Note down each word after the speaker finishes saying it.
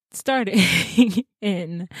starting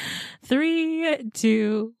in 3,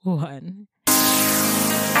 2, 1.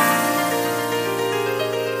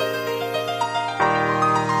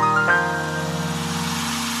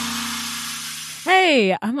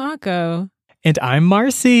 Hey, I'm Akko. And I'm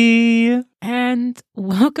Marcy. And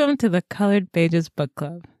welcome to the Colored Pages Book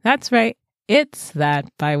Club. That's right. It's that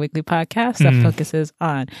bi-weekly podcast that focuses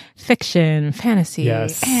on fiction, fantasy,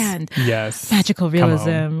 and magical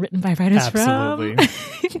realism written by writers from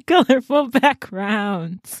colorful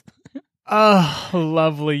backgrounds. Oh,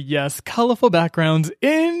 lovely. Yes, colorful backgrounds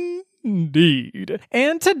indeed.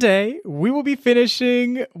 And today we will be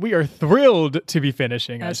finishing, we are thrilled to be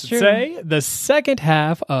finishing, That's I should true. say, the second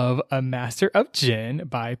half of A Master of Djinn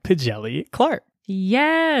by Pijeli Clark.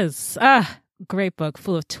 Yes. Great book,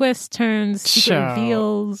 full of twists, turns, secret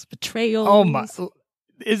reveals, betrayals. Oh my.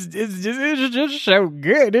 It's just so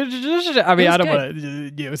good. I mean, I don't want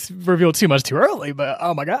to reveal too much too early, but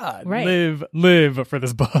oh my God. Right. Live for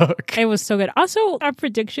this book. It was so good. Also, our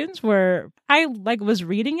predictions were, I was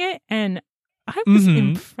reading it and I was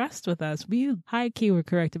impressed with us. We high-key were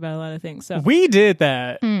correct about a lot of things. So we did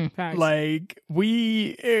that. Facts. Like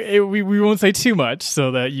we won't say too much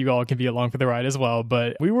so that you all can be along for the ride as well.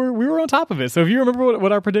 But we were on top of it. So if you remember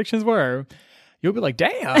what our predictions were, you'll be like,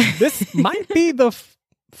 "Damn, this might be the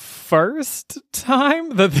first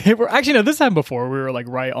time that they were." Actually, no, this time before we were like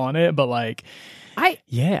right on it. But like, I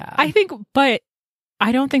think, but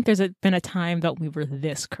I don't think there's been a time that we were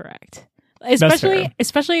this correct.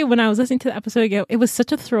 Especially when I was listening to the episode again, it was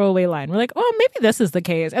such a throwaway line. We're like, oh, maybe this is the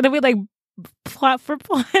case. And then we plot for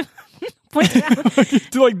plot point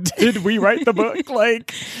out. Like, did we write the book?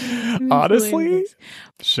 Like, honestly?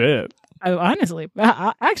 Shit. Honestly,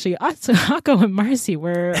 actually, Akko and Marcy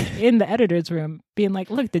were in the editor's room being like,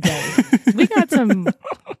 look, today, we got some...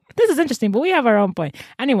 This is interesting, but we have our own point.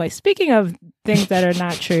 Anyway, speaking of things that are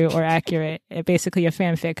not true or accurate, basically a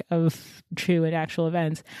fanfic of true and actual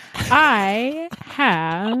events, I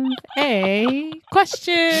have a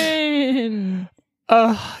question.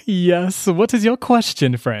 Yes. What is your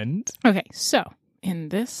question, friend? Okay, so in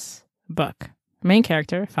this book, main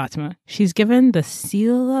character, Fatima, she's given the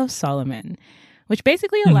Seal of Solomon, which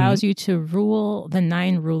basically allows you to rule the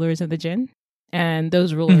 9 rulers of the Jinn. And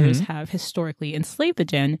those rulers have historically enslaved the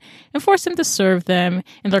Jinn and forced them to serve them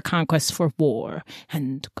in their conquests for war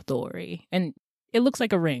and glory. And it looks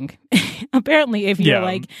like a ring. Apparently, if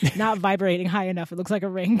you're not vibrating high enough, it looks like a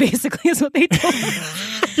ring, basically, is what they told me.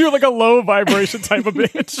 You're like a low vibration type of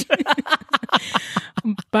bitch.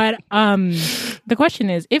 But the question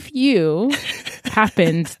is, if you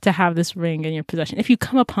happened to have this ring in your possession, if you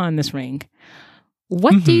come upon this ring,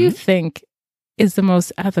 what do you think is the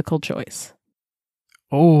most ethical choice?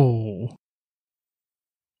 Oh.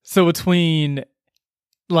 So between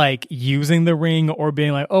like using the ring or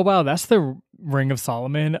being like, oh wow, that's the Ring of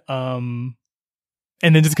Solomon, and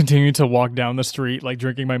then just continuing to walk down the street like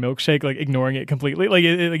drinking my milkshake, like ignoring it completely. Like,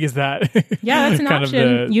 is that Yeah, that's an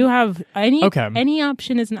option. You have any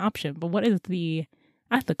option is an option, but what is the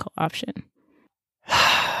ethical option?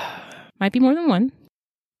 Might be more than one.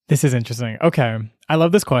 This is interesting. Okay. I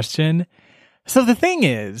love this question. So the thing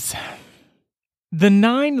is, the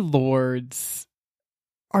 9 lords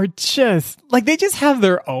are just, like, they just have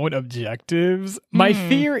their own objectives. My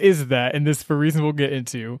fear is that, and this for reasons we'll get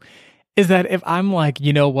into, is that if I'm like,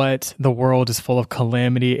 you know what, the world is full of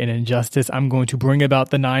calamity and injustice, I'm going to bring about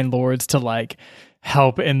the 9 lords to, like,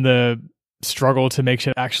 help in the struggle to make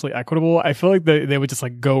shit actually equitable. I feel like they would just,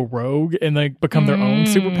 like, go rogue and, like, become their own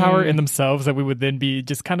superpower in themselves that we would then be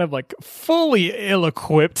just kind of, like, fully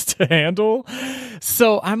ill-equipped to handle.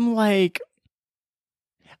 So I'm like,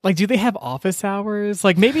 do they have office hours?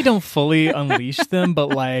 Like, maybe don't fully unleash them, but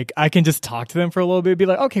like, I can just talk to them for a little bit, be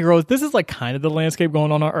like, okay, girls, this is like kind of the landscape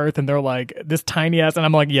going on Earth. And they're like, this tiny ass, and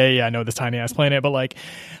I'm like, yeah, I know this tiny ass planet, but like,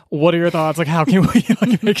 what are your thoughts? Like, how can we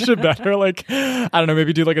like make shit better? Like, I don't know,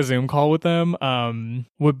 maybe do like a Zoom call with them,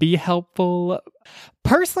 would be helpful.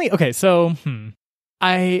 Personally, okay, so,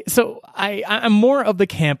 I'm more of the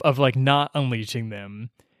camp of like not unleashing them.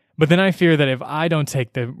 But then I fear that if I don't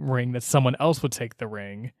take the ring, that someone else would take the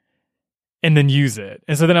ring and then use it.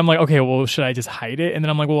 And so then I'm like, okay, well, should I just hide it? And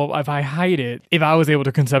then I'm like, well, if I hide it, if I was able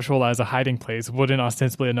to conceptualize a hiding place, wouldn't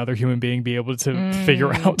ostensibly another human being be able to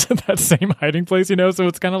figure out that same hiding place, you know? So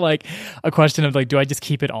it's kind of like a question of like, do I just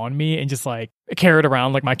keep it on me and just like carry it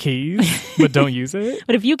around like my keys, but don't use it?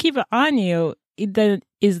 But if you keep it on you, then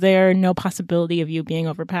is there no possibility of you being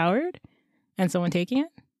overpowered and someone taking it?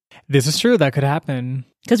 This is true. That could happen.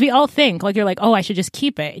 Because we all think, like, you're like, oh, I should just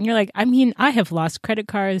keep it. And you're like, I mean, I have lost credit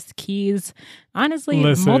cards, keys, honestly,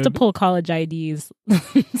 multiple college IDs.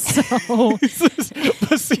 So,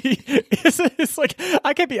 but see,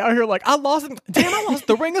 be out here like, I lost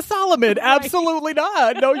the Ring of Solomon. Absolutely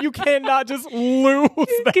not. No, you cannot just lose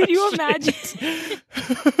that. Can you imagine?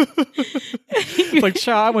 Like,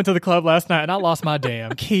 child, I went to the club last night and I lost my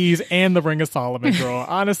damn keys and the Ring of Solomon, girl.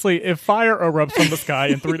 Honestly, if fire erupts from the sky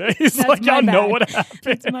in 3 days, like, y'all know what happened.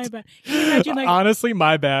 That's my bad. Can you imagine, like, honestly,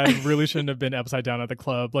 my bad. Really shouldn't have been upside down at the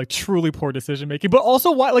club. Like, truly poor decision making. But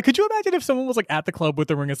also, why? Like, could you imagine if someone was like at the club with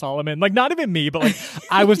the Ring of Solomon? Like, not even me, but like,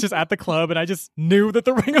 I was just at the club and I just knew that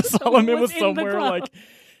the Ring of Solomon was somewhere, like,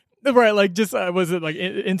 right, like, just was it like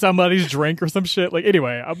in somebody's drink or some shit? Like,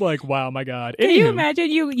 anyway, I'm like, wow, my God. Can you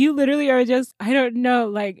imagine you literally are just, I don't know,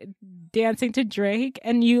 like dancing to Drake,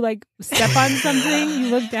 and you like step on something, you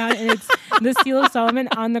look down and it's the Seal of Solomon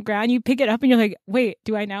on the ground, you pick it up and you're like, wait,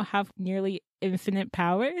 do I now have nearly infinite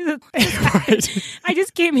powers? Right. I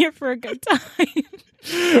just came here for a good time.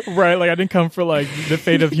 Right, like I didn't come for like the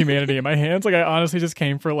fate of humanity in my hands. Like I honestly just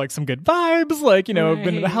came for like some good vibes. Like, you know, I've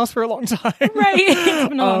been in the house for a long time. Right, it's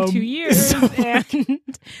been a long 2 years. And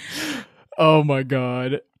oh my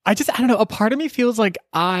God, I don't know. A part of me feels like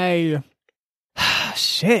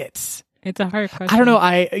shit. It's a hard question. I don't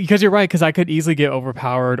know. Because you're right. Because I could easily get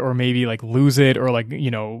overpowered, or maybe like lose it, or like, you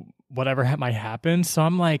know, whatever might happen. So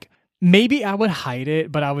I'm like, maybe I would hide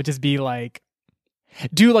it, but I would just be like,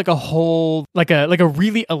 do like a whole like a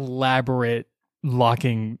really elaborate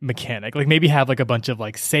locking mechanic. Like maybe have like a bunch of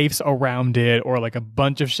like safes around it, or like a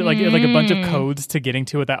bunch of shit, like a bunch of codes to getting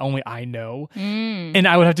to it that only I know. And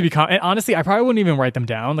I would have to be and honestly, I probably wouldn't even write them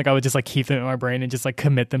down. Like I would just like keep them in my brain and just like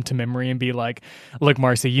commit them to memory and be like, look,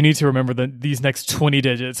 Marcy, you need to remember these next 20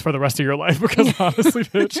 digits for the rest of your life, because honestly,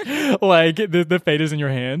 bitch, like the fate is in your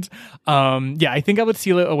hands. Yeah, I think I would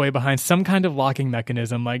seal it away behind some kind of locking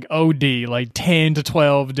mechanism, like OD, like 10 to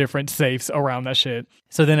 12 different safes around that shit.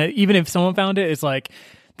 So then even if someone found it, it's like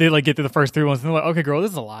they like get through the first 3 ones and they're like, okay, girl,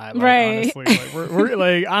 this is a lot. Like, right. Honestly, like, we're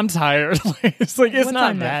like, I'm tired. Like, it's like, it's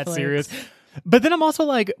not that serious. But then I'm also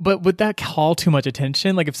like, but would that call too much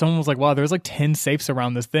attention? Like if someone was like, wow, there's like 10 safes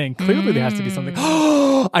around this thing, clearly there has to be something.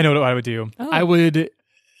 I know what I would do. I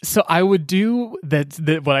would do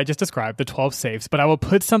that what I just described, the 12 safes, but I would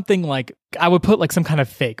put something like, some kind of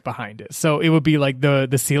fake behind it. So it would be like the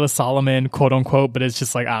Seal of Solomon, quote unquote, but it's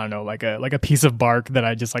just like, I don't know, like a piece of bark that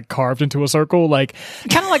I just like carved into a circle, like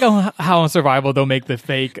kind of like how on Survival they'll make the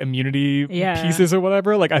fake immunity pieces or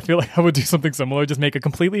whatever. Like I feel like I would do something similar, just make a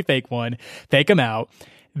completely fake one, fake them out.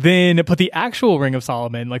 Then put the actual Ring of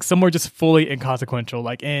Solomon like somewhere just fully inconsequential,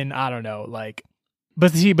 like in, I don't know, like,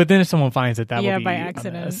 but then if someone finds it, that would be by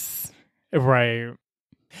accident. Right.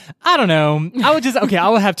 I don't know. I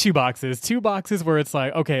would have 2 boxes. 2 boxes where it's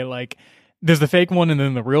like, okay, like there's the fake one and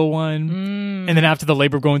then the real one. And then after the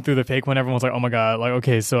labor of going through the fake one, everyone's like, oh my God, like,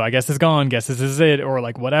 okay, so I guess it's gone. Guess this is it. Or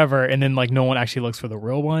like whatever. And then like no one actually looks for the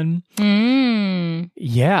real one.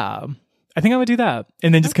 Yeah. I think I would do that.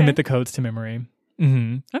 And then just commit the codes to memory.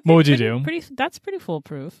 Mm-hmm. Okay, what would you do? That's pretty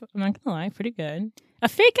foolproof. I'm not gonna lie, pretty good. A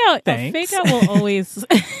fake out will always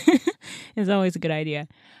is always a good idea.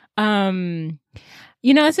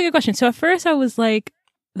 You know, that's a good question. So at first I was like,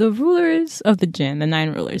 the rulers of the Jinn, the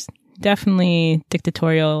 9 rulers, definitely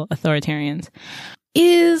dictatorial authoritarians.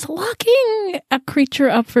 Is locking a creature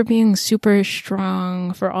up for being super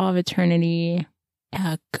strong for all of eternity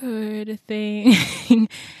a good thing?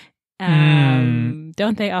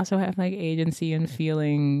 Don't they also have like agency and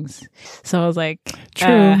feelings? So I was like,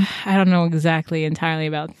 true. I don't know exactly entirely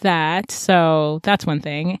about that. So that's one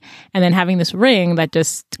thing. And then having this ring that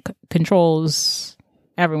just controls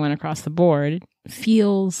everyone across the board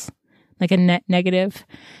feels like a net negative.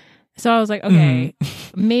 So I was like, okay,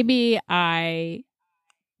 maybe so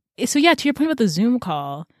yeah, to your point about the Zoom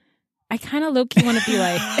call, I kind of low-key want to be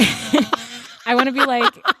like,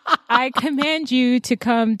 I command you to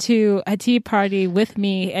come to a tea party with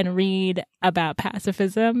me and read about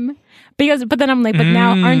pacifism. But then I'm like, but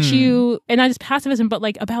now aren't you, and not just pacifism, but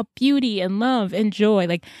like about beauty and love and joy.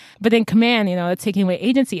 Like, but then command, you know, that's taking away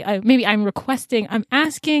agency. Maybe I'm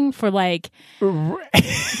asking for like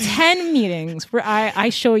 10 meetings where I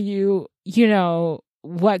show you, you know,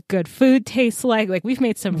 what good food tastes like. Like we've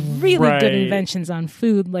made some really good inventions on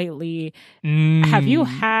food lately. Have you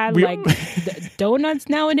had donuts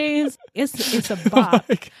nowadays? It's a bop.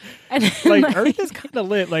 like Earth is kind of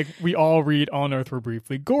lit. Like we all read On Earth We're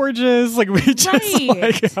Briefly Gorgeous. Like we just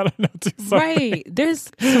like, I don't know, do something. Right. There's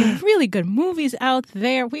some really good movies out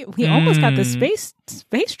there. We almost got the space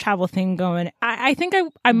travel thing going. I think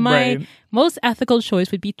my most ethical choice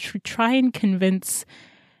would be to try and convince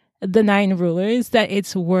the 9 rulers that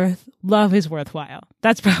love is worthwhile.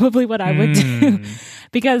 That's probably what I would do.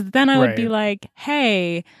 Because then I would be like,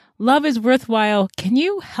 hey, love is worthwhile. Can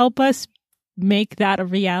you help us make that a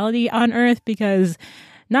reality on Earth, because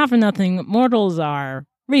not for nothing, mortals are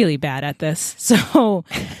really bad at this. So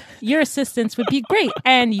your assistance would be great.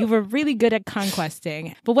 And you were really good at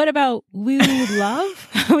conquesting. But what about woo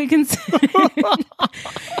love? We can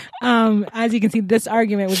as you can see, this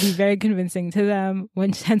argument would be very convincing to them,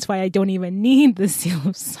 hence why I don't even need the Seal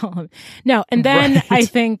of Solomon. No, and then right. I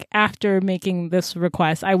think after making this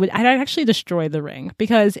request, I'd actually destroy the ring,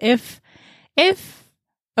 because if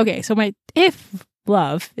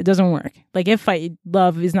love, it doesn't work. Like if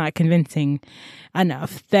love is not convincing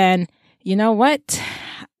enough, then you know what?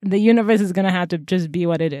 The universe is going to have to just be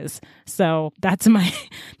what it is. So that's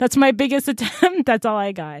my biggest attempt. That's all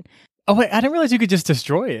I got. Oh wait, I didn't realize you could just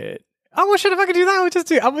destroy it. Oh well, shit! If I could do that,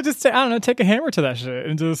 I would just I don't know, take a hammer to that shit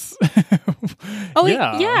and just.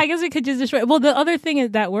 yeah, I guess we could just destroy it. Well, the other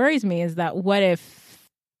thing that worries me is that what if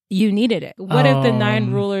you needed it? What if the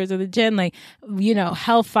 9 rulers of the jinn, like, you know,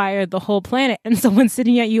 hellfire the whole planet, and someone's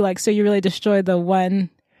sitting at you like, so you really destroyed the one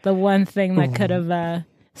thing that could have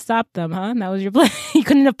stopped them, huh? And that was your plan. You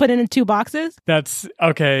couldn't have put it in 2 boxes? That's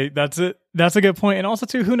okay. That's it. That's a good point. And also,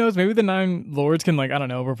 too, who knows? Maybe the 9 lords can, like, I don't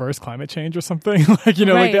know, reverse climate change or something. Like, you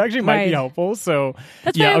know, like they actually might be helpful. So,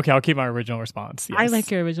 yeah, okay, I'll keep my original response. Yes. I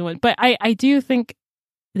like your original one. But I do think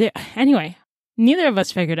anyway, neither of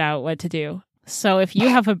us figured out what to do. So if you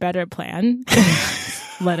have a better plan,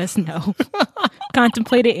 let us know.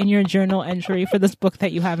 Contemplate it in your journal entry for this book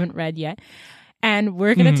that you haven't read yet. And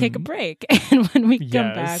we're going to take a break. And when we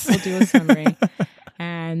come back, we'll do a summary.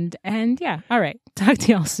 And yeah. All right. Talk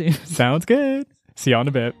to y'all soon. Sounds good. See y'all in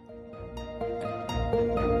a bit.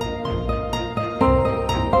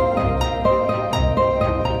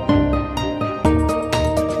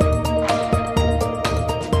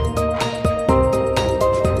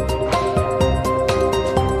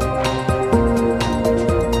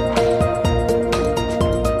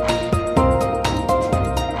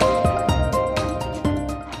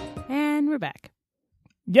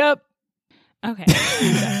 Yep. Okay.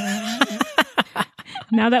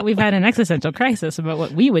 Now that we've had an existential crisis about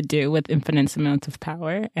what we would do with infinite amounts of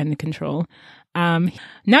power and control, now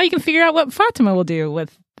you can figure out what Fatima will do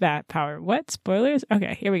with that power. What? Spoilers?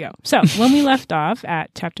 Okay, here we go. So when we left off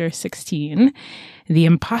at chapter 16, the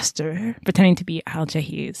imposter, pretending to be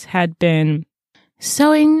Al-Jahiz, had been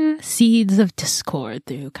sowing seeds of discord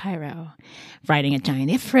through Cairo, riding a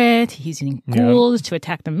giant Ifrit, using ghouls to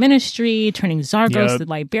attack the ministry, turning Zargos the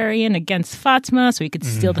librarian against Fatima so he could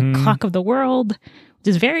steal the clock of the world, which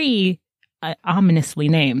is very ominously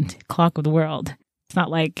named, Clock of the World. It's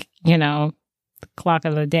not like, you know, the clock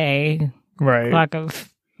of the day, right? Clock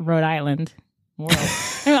of Rhode Island world.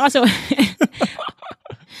 And also...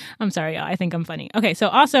 I'm sorry, I think I'm funny. Okay, so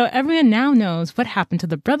also everyone now knows what happened to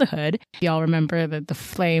the Brotherhood. Y'all remember the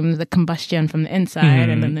flames, the combustion from the inside,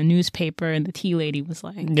 and then the newspaper and the tea lady was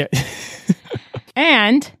like... Yeah.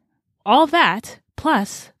 And all that,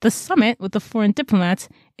 plus the summit with the foreign diplomats,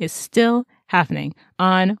 is still happening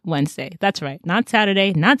on Wednesday. That's right. Not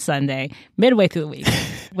Saturday, not Sunday, midway through the week.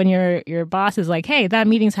 When your boss is like, hey, that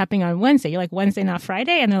meeting's happening on Wednesday. You're like, Wednesday, not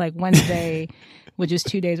Friday? And they're like, Wednesday... which is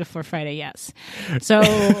 2 days before Friday, yes. So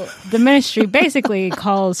the ministry basically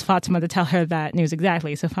calls Fatima to tell her that news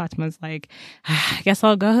exactly. So Fatima's like, I guess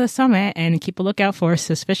I'll go to the summit and keep a lookout for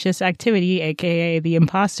suspicious activity, a.k.a. the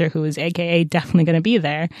imposter, who is a.k.a. definitely going to be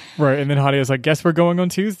there. Right, and then Hadia's like, guess we're going on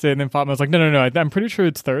Tuesday. And then Fatima's like, no, I'm pretty sure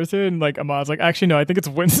it's Thursday. And like Ahmad's like, actually, no, I think it's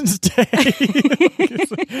Wednesday.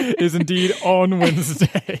 It's indeed on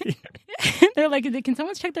Wednesday. They're like, can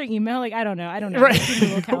someone check their email? Like, I don't know. Right.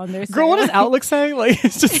 Girl, what does Outlook say? Like,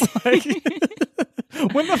 it's just like,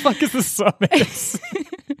 when the fuck is the summit?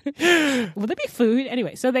 Will there be food?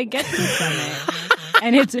 Anyway, so they get to the summit.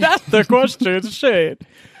 And it's... That's the question. Shit.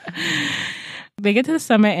 They get to the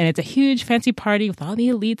summit, and it's a huge fancy party with all the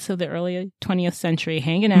elites of the early 20th century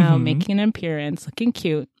hanging out, making an appearance, looking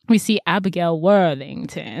cute. We see Abigail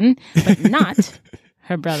Worthington, but not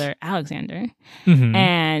her brother Alexander.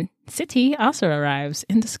 And Siti also arrives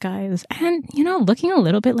in disguise and, you know, looking a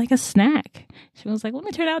little bit like a snack. She was like, let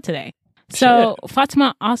me turn out today. So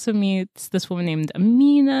Fatima also meets this woman named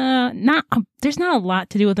Amina. There's not a lot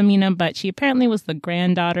to do with Amina, but she apparently was the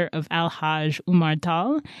granddaughter of Al-Hajj Umar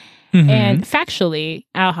Tal. And factually,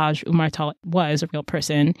 Al-Hajj Umar Tal was a real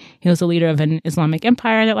person. He was the leader of an Islamic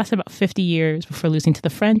empire that lasted about 50 years before losing to the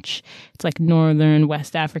French. It's like northern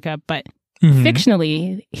West Africa. But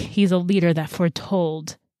fictionally, he's a leader that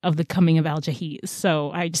foretold of the coming of Al-Jahiz. So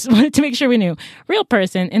I just wanted to make sure we knew. Real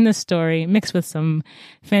person in this story, mixed with some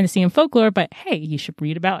fantasy and folklore, but hey, you should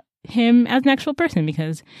read about him as an actual person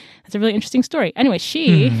because that's a really interesting story. Anyway,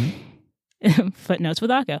 she Footnotes with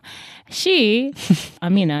Akko. She,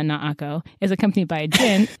 Amina, not Akko, is accompanied by a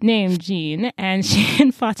jinn named Jean, and she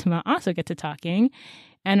and Fatima also get to talking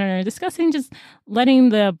and are discussing just letting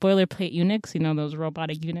the boilerplate eunuchs, those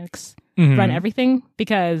robotic eunuchs, run everything,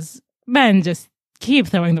 because men just keep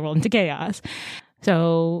throwing the world into chaos.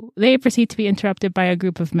 So they proceed to be interrupted by a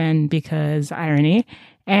group of men because irony.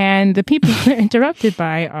 And the people they're interrupted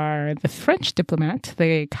by are the French diplomat,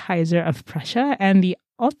 the Kaiser of Prussia, and the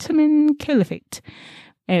Ottoman Caliphate.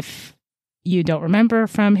 If you don't remember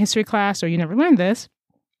from history class or you never learned this,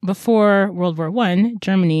 before World War I,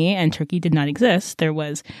 Germany and Turkey did not exist. There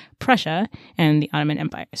was Prussia and the Ottoman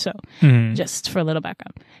Empire. So just for a little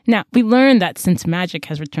background. Now, we learned that since magic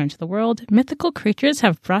has returned to the world, mythical creatures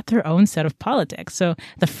have brought their own set of politics. So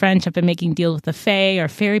the French have been making deals with the Fae or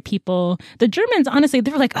fairy people. The Germans, honestly, they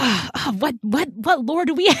were like, what lore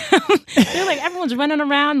do we have? They're like, everyone's running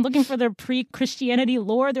around looking for their pre-Christianity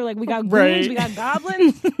lore. They're like, we got ghouls, we got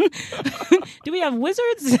goblins. Do we have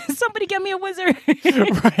wizards? Somebody get me a wizard.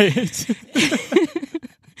 Right.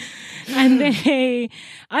 And they,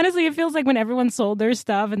 honestly, it feels like when everyone sold their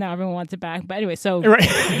stuff and now everyone wants it back. But anyway, so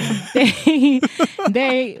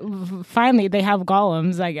they finally, they have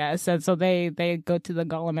golems, I guess. And so they go to the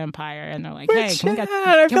Golem Empire and they're like, hey, can we get...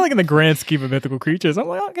 I feel like in the grand scheme of mythical creatures, I'm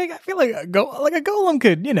like, okay, I feel like a golem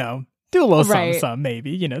could, do a little something,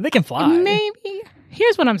 maybe. They can fly. Maybe.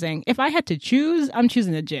 Here's what I'm saying. If I had to choose, I'm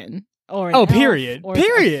choosing a djinn. Or an elf, period. Or a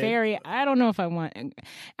fairy. I don't know if I want...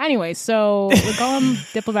 Anyway, so the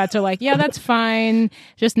golem diplomats are like, yeah, that's fine.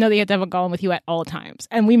 Just know that you have to have a golem with you at all times.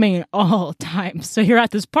 And we mean all times. So you're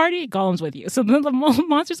at this party, golem's with you. So then the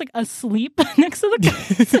monster's like asleep next to the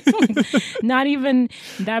golem. Not even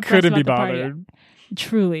that couldn't be bothered. Party.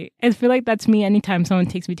 Truly. I feel like that's me anytime someone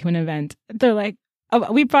takes me to an event. They're like,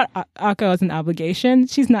 oh, we brought Akko as an obligation.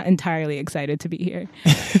 She's not entirely excited to be here.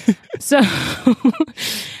 So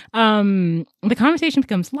the conversation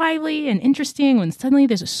becomes lively and interesting when suddenly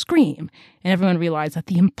there's a scream and everyone realizes that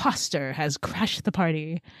the imposter has crashed the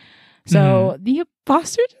party. So the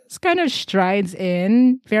imposter just kind of strides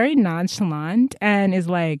in very nonchalant and is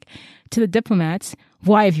like to the diplomats,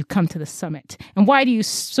 why have you come to the summit? And why do you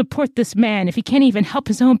support this man if he can't even help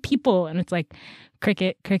his own people? And it's like,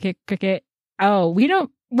 cricket, cricket, cricket. Oh, we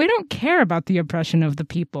don't care about the oppression of the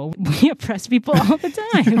people. We oppress people all the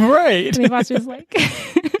time. Right. And the imposter's like,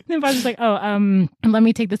 let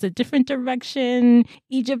me take this a different direction.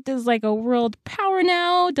 Egypt is like a world power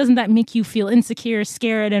now. Doesn't that make you feel insecure,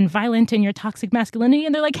 scared, and violent in your toxic masculinity?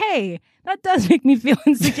 And they're like, hey, that does make me feel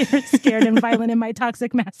insecure, scared, and violent in my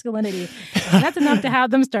toxic masculinity. And that's enough to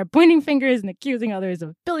have them start pointing fingers and accusing others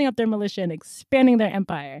of building up their militia and expanding their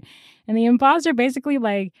empire. And the imposter basically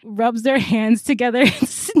rubs their hands together and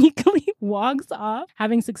sneakily walks off,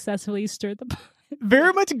 having successfully stirred the pot.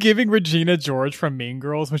 Very much giving Regina George from Mean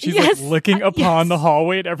Girls when she's looking upon the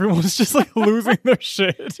hallway and everyone's just losing their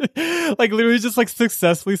shit. Literally just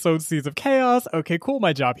successfully sowed seeds of chaos. Okay, cool.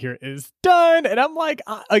 My job here is done. And I'm like,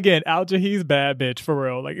 again, Al Jahi's bad bitch for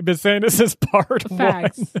real. Been saying this is part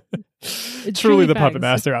Facts. one. Truly the puppet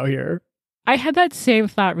master out here. I had that same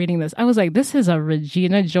thought reading this. I was like, this is a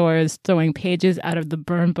Regina George throwing pages out of the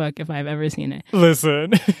burn book if I've ever seen it. Listen,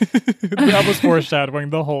 that was foreshadowing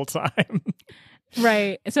the whole time.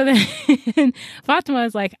 Right. So then Fatima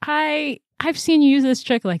is like, I've seen you use this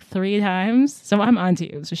trick 3 times, so I'm onto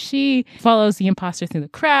you. So she follows the imposter through the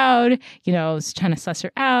crowd, is trying to suss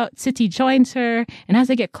her out. Siti joins her, and as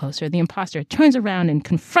they get closer, the imposter turns around and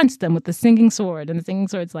confronts them with the singing sword. And the singing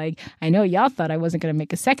sword's like, I know y'all thought I wasn't going to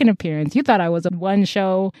make a second appearance. You thought I was a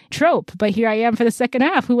one-show trope, but here I am for the second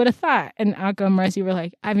half. Who would have thought? And Akko and Mercy were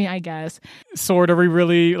like, I mean, I guess. Sword, are we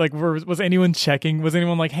really, was anyone checking? Was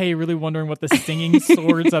anyone hey, really wondering what the singing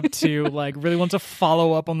sword's up to? Really want to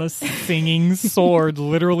follow up on the singing sword?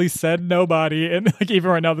 Literally said nobody. And even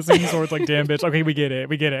right now the singing sword's like, damn bitch, okay, we get it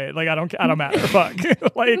I don't matter, fuck.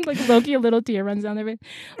 Loki, a little tear runs down their face.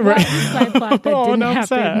 Right. Side plot that didn't happen.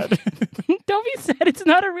 Sad. Don't be sad, it's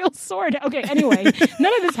not a real sword. Okay, anyway,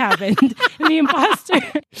 none of this happened. And the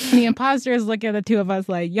imposter is looking at the two of us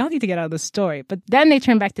like, y'all need to get out of the story. But then they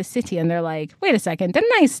turn back to Siti and they're like, wait a second,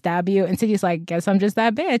 didn't I stab you? And Siti's like, guess I'm just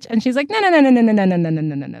that bitch. And she's like,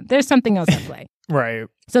 no. There's something else at play. Right.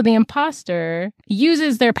 So the imposter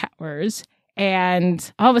uses their powers,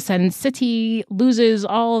 and all of a sudden, Siti loses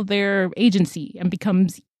all of their agency and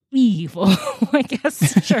becomes evil. I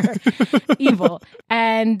guess, sure. Evil.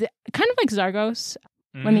 And kind of like Zargos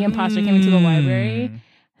when the imposter came into the library.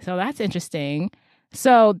 So that's interesting.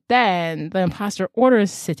 So then the imposter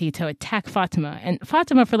orders Siti to attack Fatima. And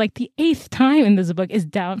Fatima, for the 8th time in this book, is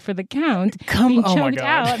down for the count, being choked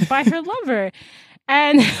out by her lover.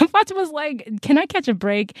 And Fatima's like, can I catch a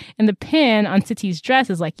break? And the pin on Siti's dress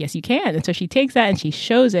is like, yes, you can. And so she takes that and she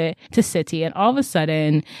shows it to Siti. And all of a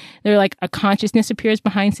sudden, there like a consciousness appears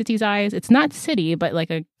behind Siti's eyes. It's not Siti, but like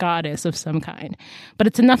a goddess of some kind. But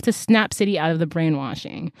it's enough to snap Siti out of the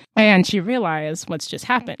brainwashing. And she realized what's just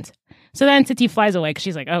happened. So then Siti flies away because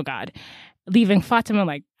she's like, oh God. Leaving Fatima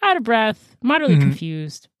like out of breath, moderately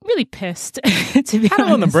confused, really pissed, to be honest. Kind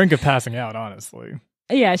of on the brink of passing out, honestly.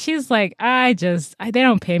 Yeah, she's like, they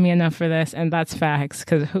don't pay me enough for this, and that's facts.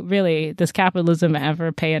 Because really, does capitalism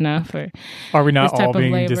ever pay enough for? Are we not this type all of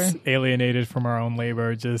being labor? just alienated from our own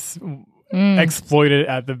labor, just exploited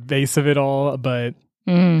at the base of it all? But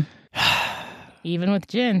even with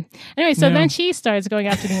Jin, anyway. So then she starts going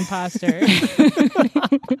after the imposter,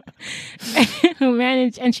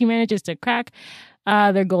 she manages to crack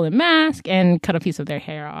their golden mask and cut a piece of their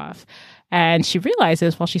hair off. And she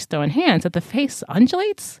realizes while she's throwing hands that the face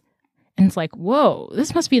undulates. And it's like, whoa,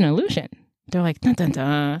 this must be an illusion. They're like, dun, dun,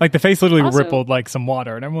 dun. Like the face literally rippled like some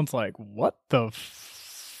water. And everyone's like, what the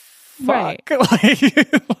fuck? Right.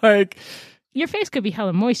 like your face could be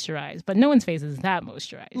hella moisturized, but no one's face is that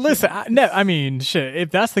moisturized. Listen, I mean, shit,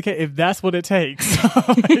 if that's the case, if that's what it takes,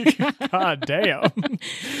 like, god damn.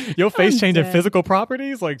 Your face changing physical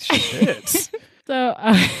properties? Like, shit.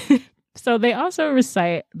 So they also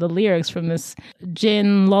recite the lyrics from this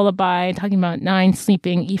Jinn lullaby talking about 9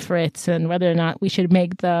 sleeping Ifrits and whether or not we should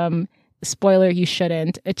make them. Spoiler, you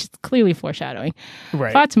shouldn't. It's clearly foreshadowing.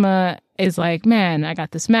 Right. Fatima is like, man, I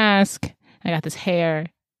got this mask. I got this hair.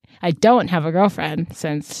 I don't have a girlfriend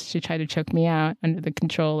since she tried to choke me out under the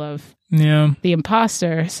control of the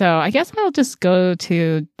imposter. So I guess I'll just go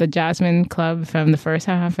to the Jasmine Club from the first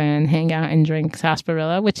half and hang out and drink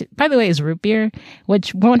sarsaparilla, which, by the way, is root beer,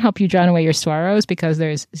 which won't help you drown away your sorrows because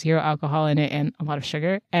there's 0 alcohol in it and a lot of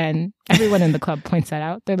sugar. And everyone in the club points that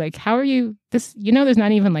out. They're like, how are you this? You know, there's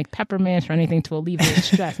not even like peppermint or anything to alleviate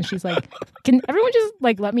stress. And she's like, can everyone just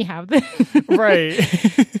like let me have this? Right.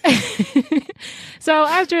 So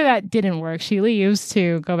after that didn't work, she leaves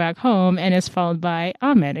to go back home and is followed by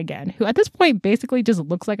Ahmed again, who at this point basically just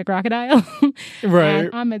looks like a crocodile. Right.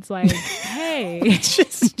 And Ahmed's like, hey.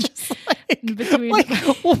 just like, between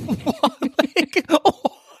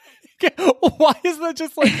why is that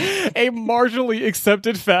just like a marginally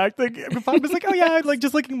accepted fact? Like, if I was like, oh yeah, like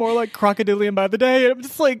just looking more like crocodilian by the day, and I'm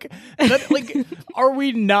just like, are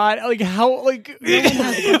we not like how like?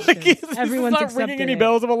 Everyone's not ringing any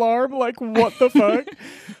bells of alarm. Like, what the fuck?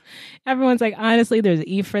 Everyone's like, honestly, there's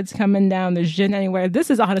Ifrits coming down. There's Jinn anywhere. This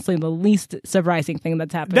is honestly the least surprising thing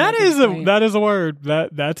that's happened. That is a word.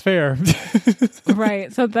 That's fair.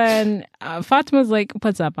 Right. So then Fatima's like,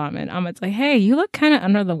 what's up, Ahmed? Ahmed's like, hey, you look kind of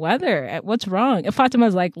under the weather. What's wrong? And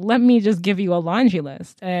Fatima's like, let me just give you a laundry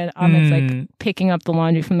list. And Ahmed's like picking up the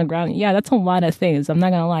laundry from the ground. Yeah, that's a lot of things. I'm not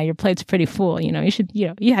going to lie. Your plate's pretty full. You know, you should,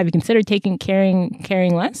 have you considered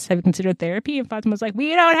carrying less? Have you considered therapy? And Fatima's like,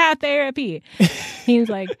 we don't have therapy. He's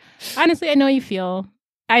like, honestly, I know you feel.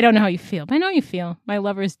 I don't know how you feel, but I know you feel. My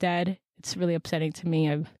lover's dead. It's really upsetting to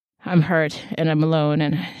me. I'm hurt and I'm alone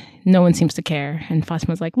and no one seems to care. And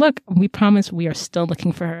Fatima's like, look, we promise we are still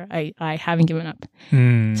looking for her. I haven't given up.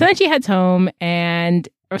 So then she heads home and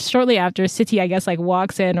shortly after, Siti, I guess, like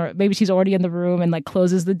walks in, or maybe she's already in the room and like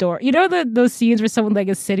closes the door. You know those scenes where someone like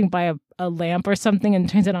is sitting by a lamp or something and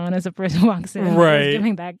turns it on as a person walks in? Right.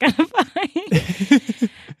 Giving that kind of vibe.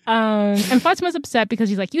 And Fatima's upset because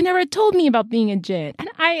she's like, you never told me about being a Jinn. And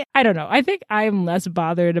I don't know. I think I'm less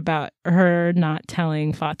bothered about her not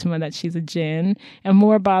telling Fatima that she's a Jinn and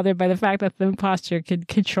more bothered by the fact that the imposter could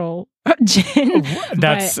control Jinn.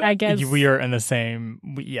 That's, I guess we are in the same.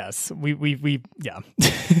 Yes, we yeah.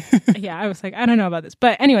 Yeah, I was like, I don't know about this,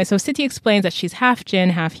 but anyway, so Siti explains that she's half Jinn,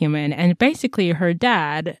 half human, and basically her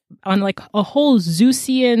dad on like a whole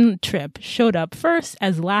Zeusian trip showed up first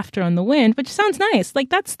as laughter on the wind, which sounds nice. Like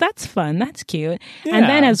that's fun, that's cute, and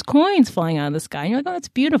then as coins falling out of the sky, and you're like, oh, that's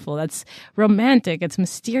beautiful, that's romantic, it's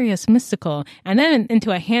mysterious, mystical, and then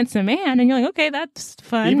into a handsome man, and you're like, okay, that's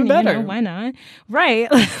fun, even better. You know, why not?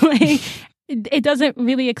 Right? Like. It doesn't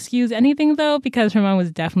really excuse anything, though, because her mom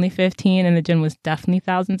was definitely 15 and the Jinn was definitely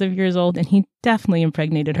thousands of years old, and he definitely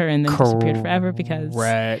impregnated her and then disappeared forever because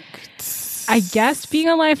I guess being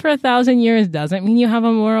alive for 1,000 years doesn't mean you have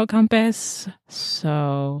a moral compass.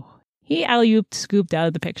 So he alley-ooped, scooped out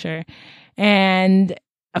of the picture. And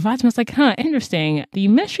Fatima's like, interesting. The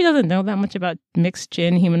ministry doesn't know that much about mixed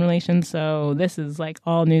Jinn-human relations, so this is like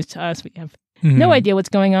all news to us. We have No idea what's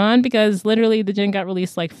going on because literally the djinn got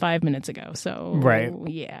released like 5 minutes ago. So, Right.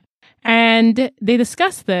 Yeah. And they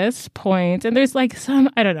discuss this point, and there's like some,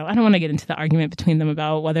 I don't know, I don't want to get into the argument between them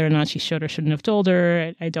about whether or not she should or shouldn't have told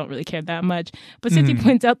her. I don't really care that much. But Siti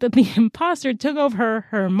points out that the imposter took over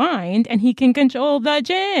her mind and he can control the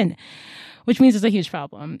jinn, which means there's a huge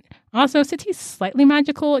problem. Also, Siti's slightly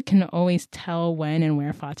magical. It can always tell when and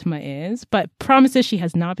where Fatima is, but promises she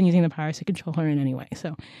has not been using the powers to control her in any way.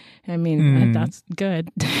 So, I mean, that's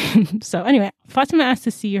good. So anyway, Fatima asks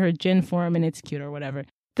to see her jinn form, and it's cute or whatever.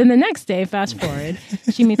 Then the next day, fast forward,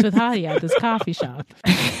 she meets with Hadi at this coffee shop.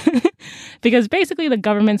 Because basically the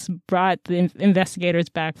government's brought the investigators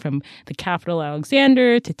back from the capital,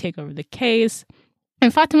 Alexander, to take over the case.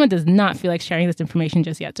 And Fatima does not feel like sharing this information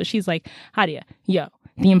just yet. So she's like, Hadia, yo,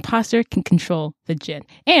 the imposter can control the jinn.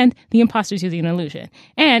 And the imposter's using an illusion.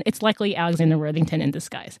 And it's likely Alexander Worthington in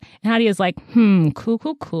disguise. And Hadia's like,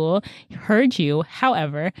 cool. Heard you.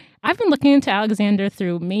 However, I've been looking into Alexander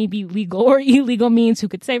through maybe legal or illegal means. Who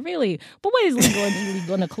could say, really? But what is legal and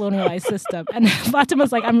illegal in a colonialized system? And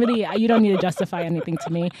Fatima's like, you don't need to justify anything to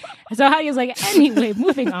me. And so Hadia's like, anyway,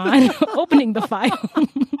 moving on, opening the file.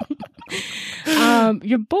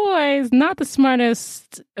 Your boy's not the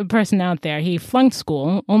smartest person out there. He flunked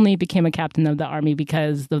school, only became a captain of the army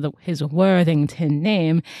because of his Worthington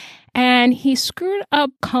name. And he screwed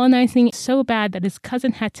up colonizing so bad that his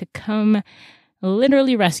cousin had to come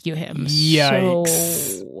literally rescue him. Yikes.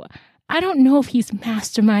 So I don't know if he's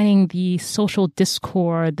masterminding the social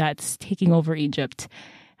discord that's taking over Egypt.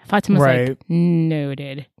 Fatima's like,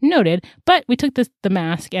 noted. But we took the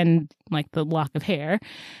mask and like the lock of hair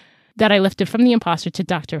that I lifted from the imposter to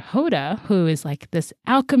Dr. Hoda, who is like this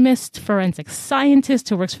alchemist, forensic scientist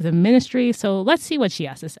who works for the ministry. So let's see what she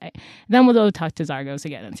has to say. Then we'll go talk to Zargos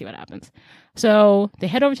again and see what happens. So they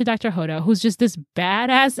head over to Dr. Hoda, who's just this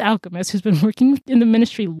badass alchemist who's been working in the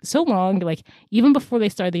ministry so long, like even before they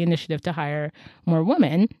started the initiative to hire more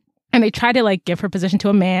women. And they try to like give her position to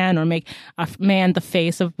a man or make a man the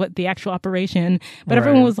face of what the actual operation. But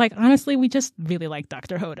everyone was like, honestly, we just really like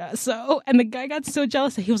Dr. Hoda. So, and the guy got so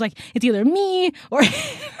jealous that he was like, it's either me or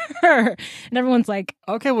her. And everyone's like,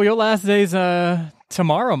 okay, well, your last day's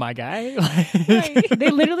tomorrow, my guy. Right. They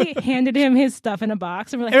literally handed him his stuff in a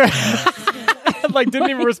box and were like, like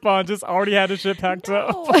didn't even respond, just already had his shit packed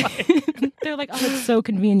up. They're like, oh, it's so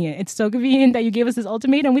convenient. It's so convenient that you gave us this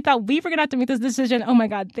ultimatum. We thought we were going to have to make this decision. Oh my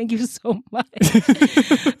God, thank you so much.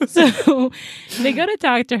 So they go to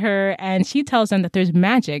talk to her and she tells them that there's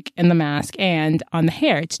magic in the mask and on the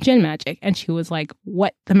hair. It's jinn magic. And she was like,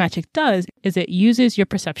 what the magic does is it uses your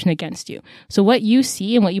perception against you. So what you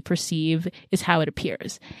see and what you perceive is how it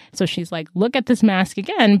appears. So she's like, look at this mask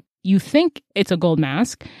again. You think it's a gold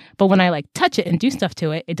mask, but when I like touch it and do stuff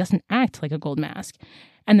to it, it doesn't act like a gold mask.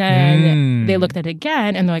 And then they looked at it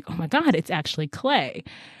again and they're like, oh my God, it's actually clay.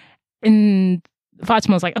 And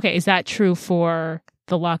Fatima was like, okay, is that true for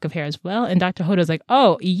the lock of hair as well? And Dr. Hoda's like,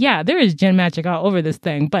 oh yeah, there is jinn magic all over this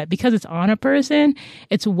thing, but because it's on a person,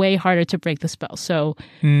 it's way harder to break the spell. So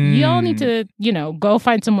you all need to, go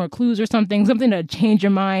find some more clues or something to change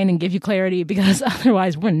your mind and give you clarity, because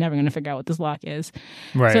otherwise we're never going to figure out what this lock is.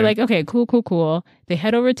 Right. So like, okay, cool. They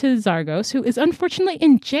head over to Zargos, who is unfortunately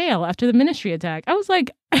in jail after the ministry attack. I was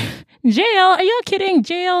like, jail? Are y'all kidding?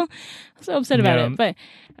 Jail? I'm so upset about it. But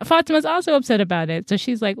Fatima's also upset about it. So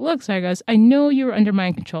she's like, look, Zargos, I know you were under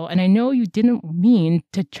mind control and I know you didn't mean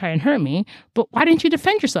to try and hurt me, but why didn't you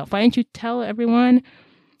defend yourself? Why didn't you tell everyone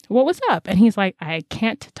what was up? And he's like, I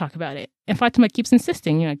can't talk about it. And Fatima keeps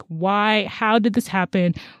insisting, like, why? How did this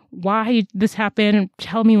happen? Why did this happen?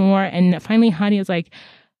 Tell me more. And finally, Hadi is like,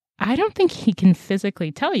 I don't think he can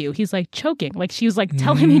physically tell you. He's like choking. Like she was like,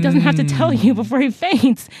 tell him he doesn't have to tell you before he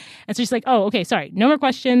faints. And so she's like, oh, okay, sorry. No more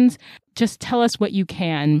questions. Just tell us what you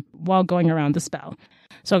can while going around the spell.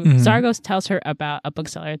 So Zargos tells her about a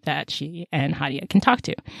bookseller that she and Hadia can talk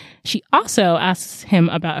to. She also asks him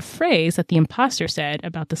about a phrase that the imposter said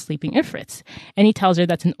about the sleeping Ifrits. And he tells her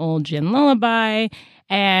that's an old jinn lullaby.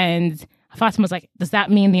 And Fatima's like, does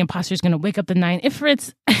that mean the imposter is going to wake up the 9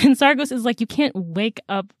 Ifrits? And Zargos is like, you can't wake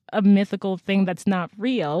up a mythical thing that's not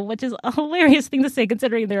real, which is a hilarious thing to say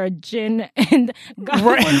considering there are jinn and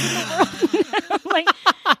goblins in the world.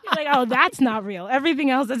 like, oh, that's not real.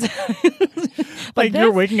 Everything else is... like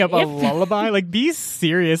you're waking up a lullaby? Like, be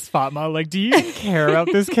serious, Fatma. Like, do you even care about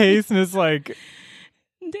this case? And it's like,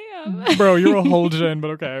 damn. Bro, you're a whole jinn,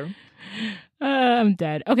 but okay. I'm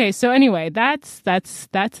dead. Okay, so anyway, that's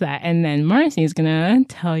that. And then Marcy is going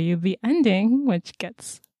to tell you the ending, which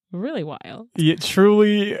gets really wild. Yeah,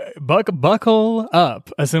 truly, buckle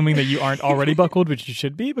up, assuming that you aren't already buckled, which you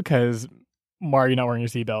should be, because why are you not wearing your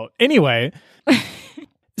seatbelt? Anyway,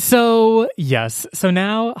 so yes. So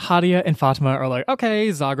now Hadia and Fatima are like, okay,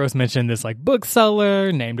 Zagros mentioned this like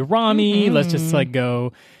bookseller named Rami. Let's just like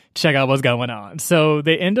go check out what's going on. So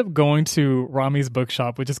they end up going to Rami's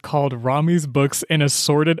bookshop, which is called Rami's Books and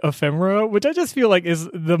Assorted Ephemera, which I just feel like is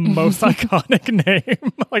the most iconic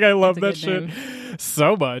name. Like, I love that shit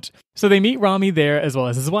so much. So they meet Rami there as well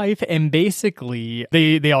as his wife, and basically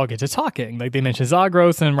they all get to talking. Like, they mention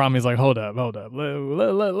Zagros, and Rami's like, hold up,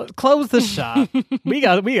 close the shop. we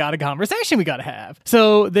got a conversation we got to have.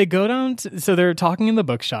 So they go down, so they're talking in the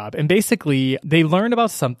bookshop, and basically they learn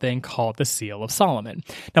about something called the Seal of Solomon.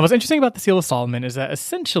 Now, what's interesting about the Seal of Solomon is that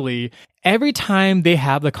essentially every time they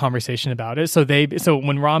have the conversation about it, so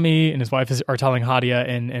when Rami and his wife are telling Hadia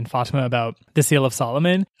and Fatima about the Seal of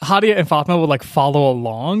Solomon, Hadia and Fatima will like follow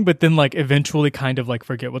along, but then like eventually kind of like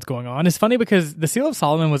forget what's going on. It's funny because the Seal of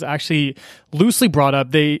Solomon was actually loosely brought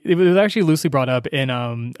up. It was actually loosely brought up in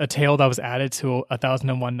a tale that was added to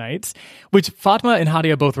 1001 Nights, which Fatima and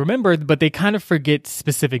Hadia both remembered, but they kind of forget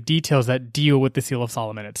specific details that deal with the Seal of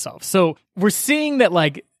Solomon itself. So we're seeing that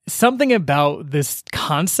like something about this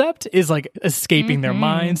concept is like escaping their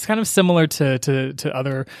minds, kind of similar to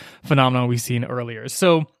other phenomena we've seen earlier.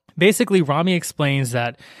 So basically, Rami explains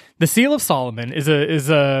that the Seal of Solomon is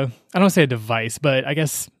a I don't want to say a device, but I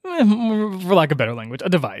guess, for lack of better language, a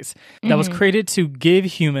device that was created to give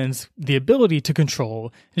humans the ability to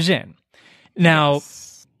control jinn. Now,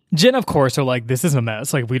 jinn, of course, are like, this is a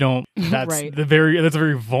mess. Like, we don't, that's that's a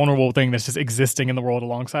very vulnerable thing that's just existing in the world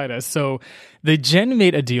alongside us. So the jinn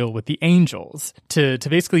made a deal with the angels to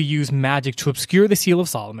basically use magic to obscure the Seal of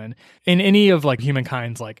Solomon in any of like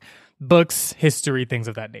humankind's like books, history, things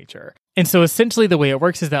of that nature. And so essentially the way it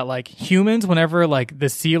works is that like humans, whenever like the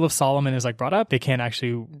Seal of Solomon is like brought up, they can't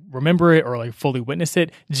actually remember it or like fully witness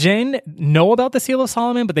it. Jinn know about the Seal of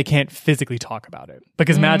Solomon, but they can't physically talk about it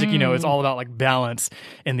because magic, is all about like balance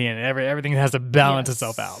in the end. Everything has to balance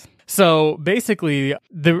itself out. So basically,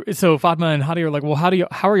 so Fatima and Hadia are like, well,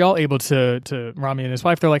 how are y'all able to Rami and his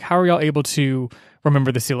wife? They're like, how are y'all able to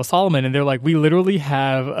remember the Seal of Solomon? And they're like, we literally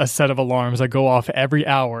have a set of alarms that go off every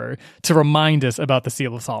hour to remind us about the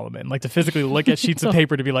Seal of Solomon, like to physically look at sheets of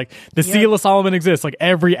paper to be like, the Seal of Solomon exists like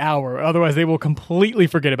every hour. Otherwise, they will completely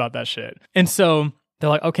forget about that shit. And so they're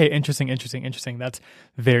like, okay, interesting. That's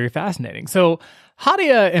very fascinating. So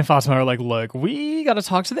Hadia and Fatima are like, look, we got to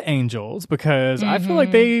talk to the angels because I feel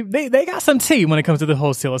like they got some tea when it comes to the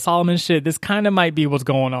whole Seal of Solomon shit. This kind of might be what's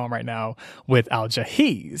going on right now with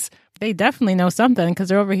Al-Jahiz. They definitely know something because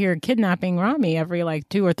they're over here kidnapping Rami every like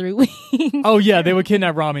 2 or 3 weeks. Oh yeah, they would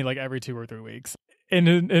kidnap Rami like every 2 or 3 weeks.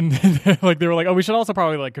 And like they were like, oh, we should also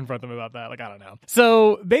probably like confront them about that. Like, I don't know.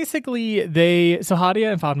 So basically so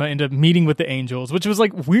Hadia and Fatima end up meeting with the angels, which was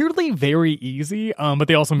like weirdly very easy. But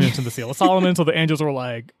they also mentioned the Seal of Solomon. So the angels were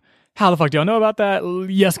like, how the fuck do y'all know about that?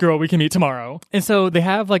 Yes, girl, we can meet tomorrow. And so they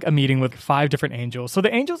have like a meeting with 5 different angels. So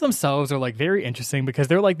the angels themselves are like very interesting because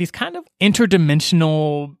they're like these kind of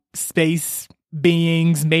interdimensional space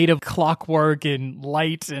beings made of clockwork and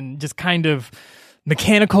light and just kind of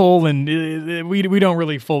mechanical, and we don't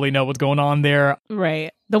really fully know what's going on there.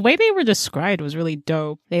 Right. The way they were described was really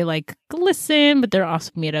dope. They like glisten, but they're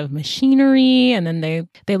also made of machinery, and then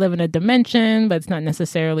they live in a dimension, but it's not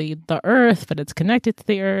necessarily the Earth, but it's connected to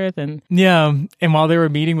the Earth. And yeah, and while they were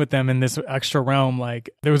meeting with them in this extra realm, like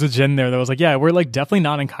there was a jinn there that was like, yeah, we're like definitely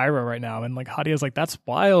not in Cairo right now. And like Hadia's like, that's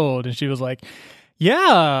wild. And she was like,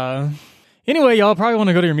 yeah. Anyway, y'all probably want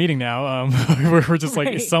to go to your meeting now. We're just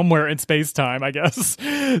like somewhere in space time, I guess.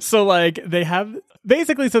 So like they have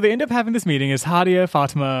basically, so they end up having this meeting is Hadia,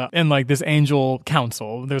 Fatima, and like this angel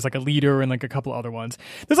council. There's like a leader and like a couple other ones.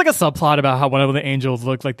 There's like a subplot about how one of the angels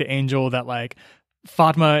looked like the angel that like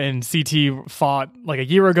Fatima and CT fought like a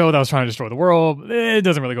year ago that was trying to destroy the world. It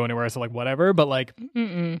doesn't really go anywhere, so like whatever. But like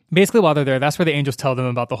basically while they're there, that's where the angels tell them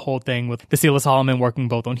about the whole thing with the Seal of Solomon working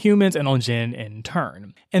both on humans and on jinn in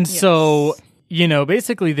turn. And so,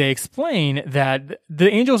 basically they explain that the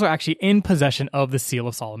angels are actually in possession of the Seal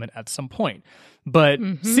of Solomon at some point. But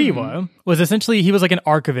Siwa was essentially, he was like an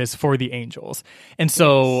archivist for the angels. And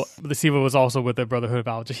so the Siwa was also with the Brotherhood of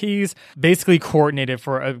Al-Jahiz, basically coordinated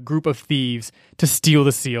for a group of thieves to steal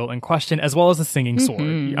the seal in question, as well as the singing sword.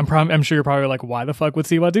 I'm sure you're probably like, why the fuck would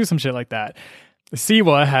Siwa do some shit like that?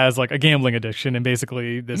 Siwa has like a gambling addiction, and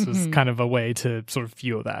basically this was kind of a way to sort of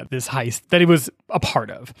fuel this heist that he was a part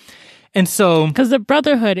of. And so, because the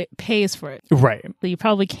Brotherhood pays for it, right? So you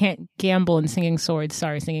probably can't gamble in singing swords,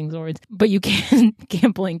 but you can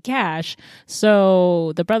gamble in cash.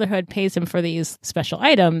 So the Brotherhood pays him for these special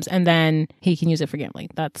items, and then he can use it for gambling.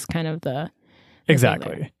 That's kind of the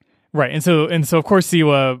exactly. Right. And so of course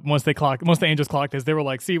Siwa, once the angels clocked this, they were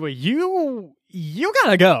like, Siwa, you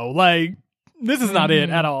gotta go. Like, this is not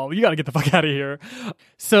it at all. You got to get the fuck out of here.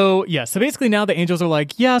 So basically now the angels are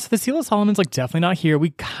like, yeah, so the Seal of Solomon's like definitely not here.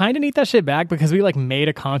 We kind of need that shit back because we like made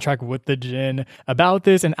a contract with the jinn about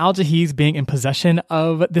this, and Al-Jahiz being in possession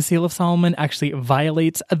of the Seal of Solomon actually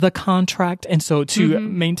violates the contract. And so to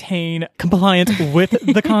maintain compliance with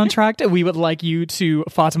the contract, we would like you to,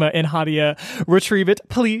 Fatima and Hadia, retrieve it,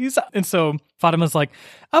 please. And so Fatima's like,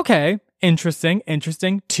 okay, interesting.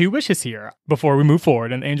 2 wishes here before we move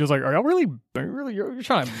forward. And the angel's like, are y'all really you're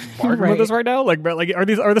trying to bargain with us right now? Like, are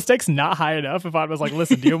the stakes not high enough? If Fatima's like,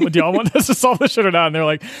 listen, do y'all want us to solve this shit or not? And they're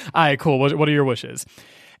like, all right, cool. What are your wishes?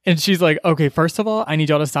 And she's like, okay, first of all, I need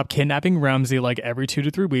y'all to stop kidnapping Ramsey like every 2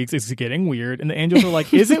 to 3 weeks. It's getting weird. And the angels are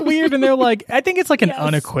like, is it weird? And they're like, I think it's like an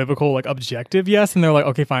unequivocal, like objective yes. And they're like,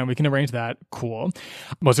 okay, fine, we can arrange that. Cool.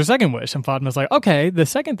 What's her second wish? And Fatima's like, okay, the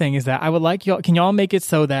second thing is that I would like y'all, can y'all make it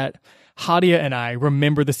so that Hadia and I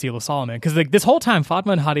remember the Seal of Solomon? Because like this whole time,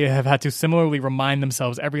 Fatima and Hadia have had to similarly remind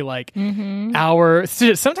themselves every like hour.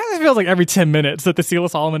 Sometimes it feels like every 10 minutes that the Seal of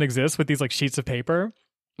Solomon exists with these like sheets of paper.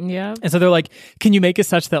 Yeah. And so they're like, can you make it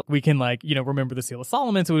such that we can like, remember the Seal of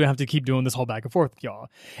Solomon so we don't have to keep doing this whole back and forth with y'all?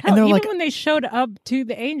 And they're even like, when they showed up to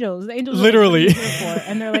the angels were literally. Like,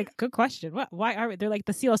 and they're like, good question. Why are we? They're like,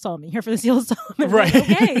 the Seal of Solomon. Here for the Seal of Solomon. Right. Like,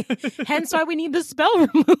 okay. Hence why we need the spell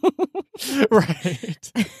removed.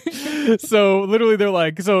 Right. So literally they're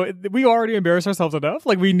like, so we already embarrass ourselves enough.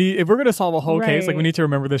 Like if we're going to solve a whole case, like we need to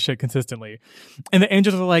remember this shit consistently. And the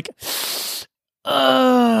angels are like,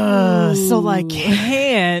 so like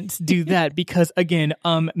can't do that because again,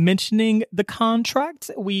 mentioning the contract,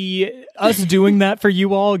 us doing that for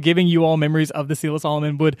you all, giving you all memories of the Seal of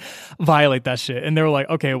Solomon would violate that shit. And they were like,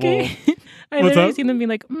 okay, well, I literally seen them being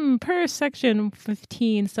like, per section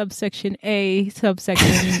 15, subsection A,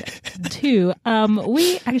 subsection 2,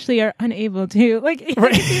 we actually are unable to like.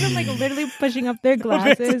 Right. You see them like literally pushing up their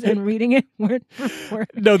glasses and reading it word for word.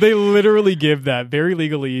 No, they literally give that very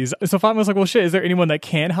legalese. So Fatima's like, well, shit, is there anyone that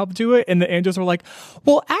can help do it? And the angels were like,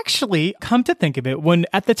 well, actually, come to think of it, when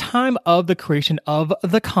at the time of the creation of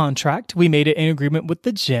the contract, we made it in agreement with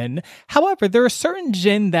the jinn. However, there are certain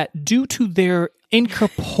jinn that, due to their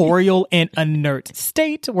incorporeal and inert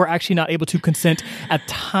state, were actually not able to consent at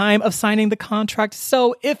time of signing the contract.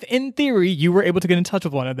 So if in theory you were able to get in touch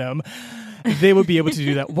with one of them, they would be able to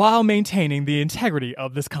do that while maintaining the integrity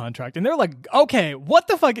of this contract. And they're like, okay, what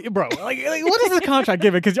the fuck, bro? Like what is this contract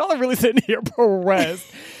giving? Because y'all are really sitting here pressed.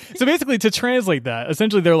 So basically, to translate that,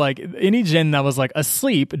 essentially they're like, any jinn that was like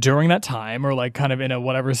asleep during that time or like kind of in a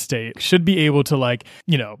whatever state should be able to like,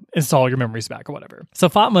 install your memories back or whatever. So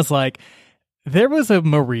Fatma's like, there was a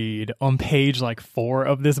Mareed on page like 4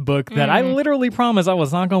 of this book that I literally promised I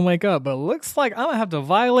was not going to wake up, but looks like I'm going to have to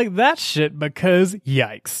violate that shit because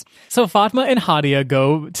yikes. So Fatima and Hadia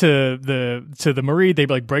go to the Mareed. They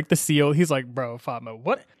like break the seal. He's like, bro, Fatima,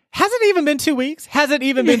 what? Has it even been 2 weeks?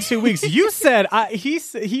 You said,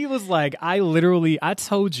 he was like, I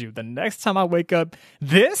told you the next time I wake up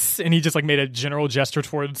this, and he just like made a general gesture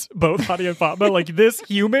towards both Hadia and Fatima, like this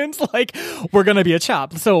humans, like we're going to be a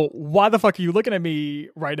chop. So why the fuck are you looking at me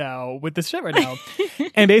right now with this shit right now?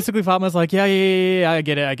 And basically Fatima's like, yeah, I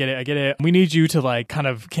get it. We need you to like kind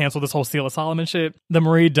of cancel this whole Seal of Solomon shit. The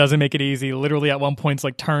Mareed doesn't make it easy. Literally at one point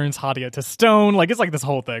like turns Hadia to stone. Like it's like this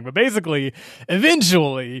whole thing. But basically,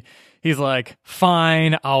 eventually, he's like,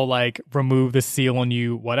 fine, I'll like remove the seal on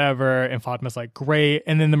you, whatever. And Fatima's like, great.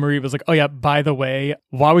 And then the Mareed was like, oh yeah, by the way,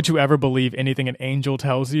 why would you ever believe anything an angel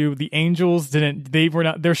tells you? The angels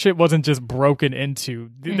their shit wasn't just broken into.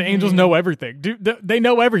 The angels know everything. They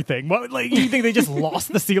know everything. What, like, you think they just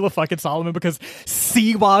lost the Seal of fucking Solomon because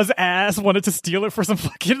Siwa's ass wanted to steal it for some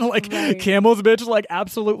fucking like camels, bitch? Like,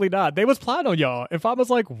 absolutely not. They was plotting on y'all. And Fatima's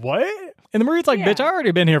like, what? And the Mareed's like, bitch, I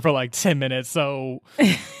already been here for like 10 minutes, so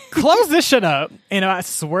close this shit up. And I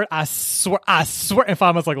swear. And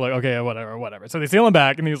Fatima's like, okay, whatever. So they seal him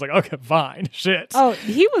back, and he was like, okay, fine, shit. Oh,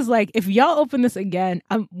 he was like, if y'all open this again,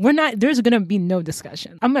 there's gonna be no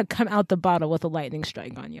discussion. I'm gonna come out the bottle with a lightning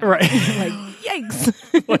strike on y'all. Right. Like,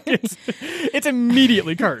 yikes. Like it's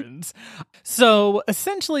immediately curtains. So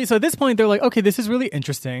essentially, at this point, they're like, okay, this is really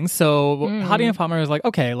interesting. So Hadia and Fatima is like,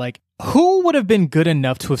 okay, like, who would have been good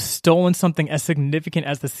enough to have stolen something as significant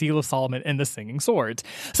as the Seal of Solomon and the Singing Swords?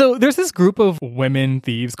 So there's this group of women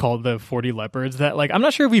thieves called the 40 Leopards that, like, I'm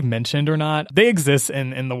not sure if we've mentioned or not. They exist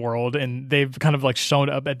in the world, and they've kind of like shown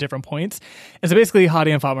up at different points. And so basically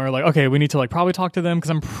Hadia and Fatima are like, okay, we need to like probably talk to them because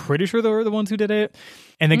I'm pretty sure they were the ones who did it.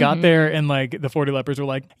 And they got there and like the 40 lepers were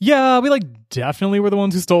like, yeah, we like definitely were the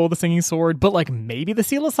ones who stole the singing sword, but like maybe the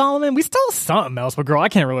seal of Solomon. We stole something else, but girl, I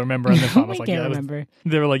can't really remember. And then Fatma was like, yeah, remember.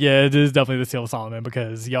 They were like, yeah, it is definitely the seal of Solomon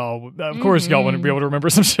because y'all, of course, y'all wouldn't be able to remember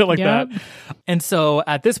some shit like that. And so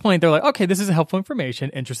at this point, they're like, okay, this is helpful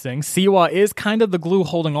information. Interesting. Siwa is kind of the glue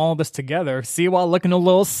holding all of this together. Siwa looking a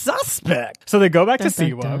little suspect. So they go back to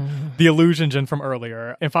Siwa, the illusion djinn from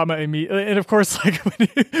earlier, and Fatma and of course, like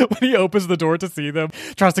when he opens the door to see them,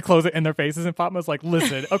 tries to close it in their faces, and Fatma's like,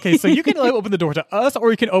 listen, okay, so you can like open the door to us,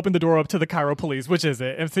 or you can open the door up to the Cairo police. Which is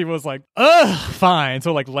it? And Siwa was like, ugh, fine.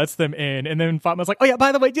 So like lets them in, and then Fatma's like, oh yeah,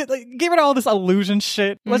 by the way, get rid of all this illusion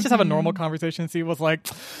shit. Let's just have a normal conversation. Siwa was like,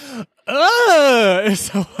 ugh.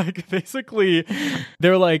 So like basically,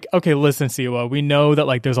 they're like, okay, listen, Siwa, we know that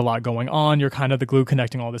like there's a lot going on. You're kind of the glue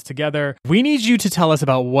connecting all this together. We need you to tell us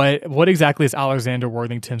about what exactly is Alexander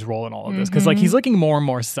Worthington's role in all of this, because like he's looking more and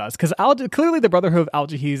more sus. Because clearly the Brotherhood of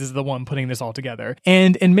Al-Jahiz is the one putting this all together.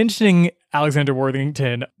 And in mentioning Alexander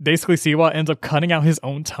Worthington, basically Siwa ends up cutting out his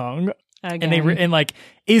own tongue. Again. And like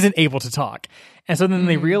isn't able to talk. And so then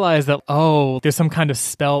they realize that, oh, there's some kind of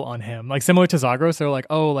spell on him. Like similar to Zagros, they're like,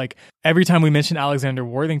 oh, like every time we mention Alexander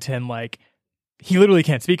Worthington, like he literally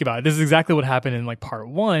can't speak about it. This is exactly what happened in like part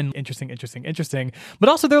 1. Interesting. But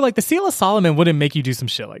also they're like, the Seal of Solomon wouldn't make you do some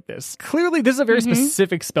shit like this. Clearly, this is a very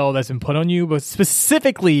specific spell that's been put on you, but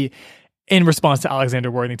specifically in response to Alexander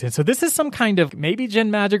Worthington. So this is some kind of maybe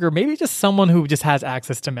djinn magic, or maybe just someone who just has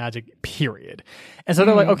access to magic, period. And so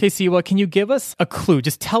they're like, okay, Siwa, can you give us a clue?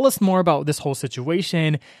 Just tell us more about this whole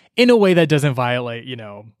situation in a way that doesn't violate,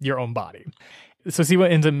 your own body. So Siwa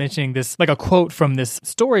ends up mentioning this, like a quote from this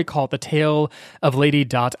story called The Tale of Lady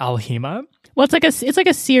Dot Al-Hima. Well, it's like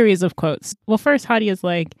a series of quotes. Well, first Hadia's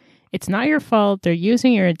like, it's not your fault. They're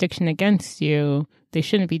using your addiction against you. They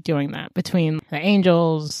shouldn't be doing that, between the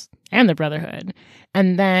angels and the Brotherhood.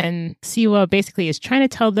 And then Siwa basically is trying to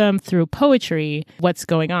tell them through poetry what's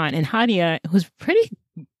going on. And Hadia, who's pretty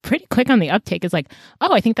quick on the uptake, is like,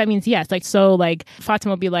 oh, I think that means yes. Like, so like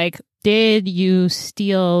Fatima will be like, did you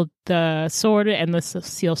steal the sword and the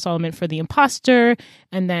seal of Solomon for the imposter?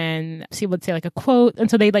 And then Siwa would say like a quote. And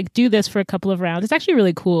so they like do this for a couple of rounds. It's actually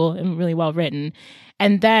really cool and really well written.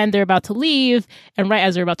 And then they're about to leave, and right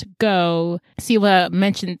as they're about to go, Siwa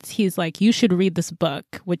mentions, he's like, you should read this book,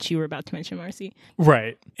 which you were about to mention, Marcy.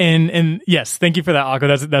 Right. And yes, thank you for that,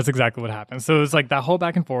 Akko. That's exactly what happened. So it's like that whole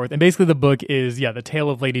back and forth. And basically the book is, The Tale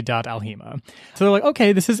of Lady Dot Al-Hima. So they're like,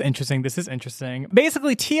 okay, this is interesting.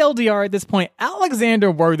 Basically, TLDR at this point, Alexander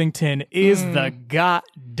Worthington is the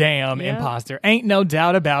goddamn imposter. Ain't no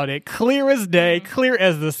doubt about it. Clear as day, clear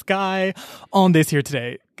as the sky on this here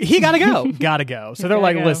today. He gotta go. So they're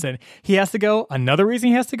like, listen, he has to go. Another reason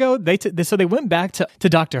he has to go, so they went back to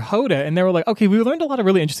Dr. Hoda, and they were like, okay, we learned a lot of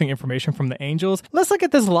really interesting information from the angels. Let's look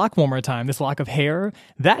at this lock one more time, this lock of hair.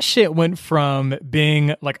 That shit went from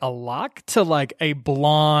being like a lock to like a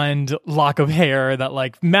blonde lock of hair that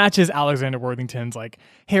like matches Alexander Worthington's like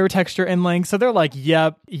hair texture and length. So they're like,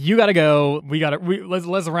 yep, you gotta go.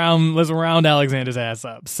 Let's round Alexander's ass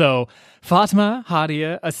up. So Fatima,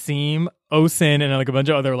 Hadia, Asim, Osin, and like a bunch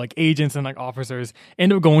of other like agents and like officers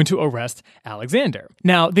end up going to arrest Alexander.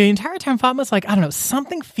 Now, the entire time Fatima's like, I don't know,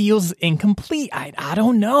 something feels incomplete. I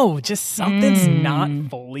don't know, just something's not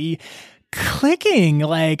fully clicking.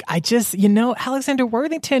 Like, I just, Alexander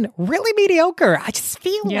Worthington, really mediocre. I just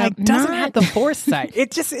feel like doesn't have the foresight.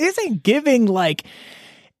 It just isn't giving like,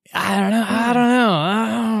 I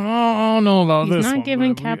don't know about this. He's not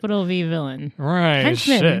giving capital V villain. Right.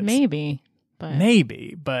 Henchman, maybe.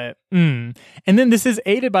 But and then this is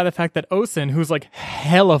aided by the fact that Osin, who's like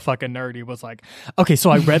hella fucking nerdy, was like, okay,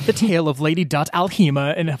 so I read The Tale of Lady Dot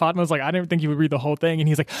Al-Hima, and Fatima was like, I didn't think you would read the whole thing, and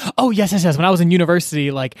he's like, oh yes. When I was in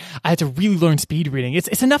university, like I had to really learn speed reading.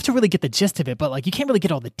 It's enough to really get the gist of it, but like you can't really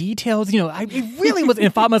get all the details. It really was.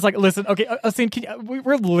 And Fatima's like, listen, okay, Osin,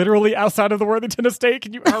 we're literally outside of the Worthington estate.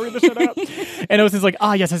 Can you hurry the shit up? And Osin's like,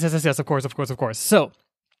 yes, of course. So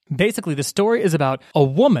basically, the story is about a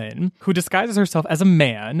woman who disguises herself as a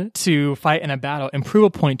man to fight in a battle and prove a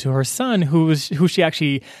point to her son, who she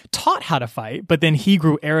actually taught how to fight, but then he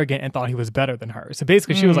grew arrogant and thought he was better than her. So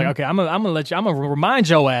basically, she was like, okay, I'm gonna remind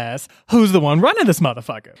your ass who's the one running this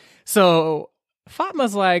motherfucker. So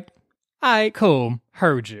Fatima's like, all right, cool,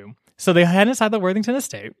 heard you. So they head inside the Worthington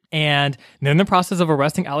estate, and they're in the process of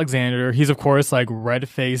arresting Alexander. He's, of course, like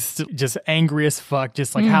red-faced, just angry as fuck,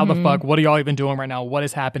 just like, how the fuck, what are y'all even doing right now? What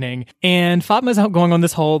is happening? And Fatima's going on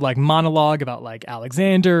this whole like monologue about like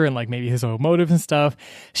Alexander and like maybe his own motives and stuff.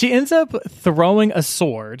 She ends up throwing a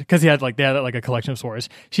sword, because they had like a collection of swords.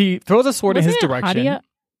 She throws a sword in his direction.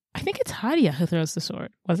 I think it's Hadia who throws the sword,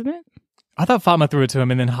 wasn't it? I thought Fatma threw it to him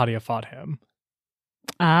and then Hadia fought him.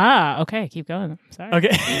 Ah, okay. Keep going. Sorry.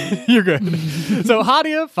 Okay, you're good. So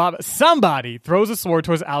Hadia, somebody throws a sword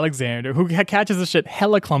towards Alexander, who catches the shit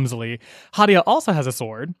hella clumsily. Hadia also has a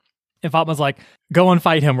sword. And Fatma's like, go and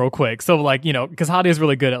fight him real quick. So, like, you know, because Hadia's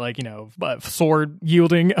really good at, like, you know, sword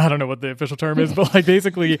yielding. I don't know what the official term is, but, like,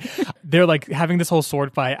 basically, they're, like, having this whole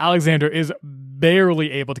sword fight. Alexander is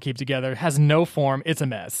barely able to keep together, has no form. It's a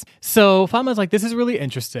mess. So, Fatma's like, this is really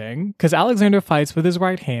interesting, because Alexander fights with his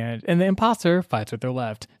right hand, and the imposter fights with their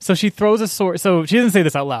left. So, she throws a sword. So, she doesn't say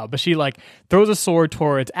this out loud, but she, like, throws a sword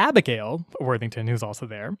towards Abigail Worthington, who's also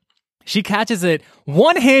there. She catches it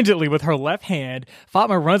one-handedly with her left hand.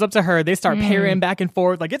 Fatma runs up to her. They start parrying back and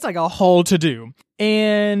forth. Like, it's like a whole to-do.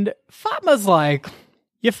 And Fatma's like,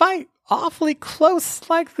 you fight awfully close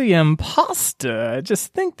like the imposter. I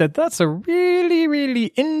just think that that's a really, really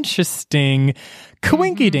interesting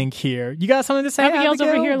coinky-dink here. You got something to say, Abigail's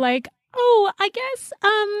Abigail? over here like, oh, I guess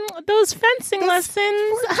those fencing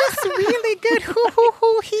lessons just really good. Hoo hoo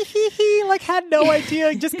hoo hee hee hee. Like, had no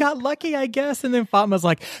idea. Just got lucky, I guess. And then Fatma's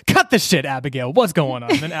like, cut the shit, Abigail. What's going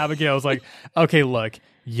on? And then Abigail's like, okay, look,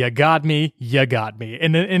 you got me.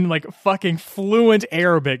 And then in like fucking fluent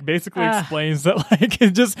Arabic, basically explains that, like,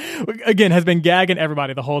 it just, again, has been gagging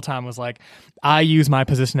everybody the whole time. Was like, I use my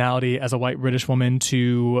positionality as a white British woman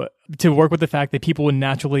to work with the fact that people would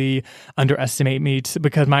naturally underestimate me,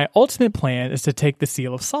 because my ultimate plan is to take the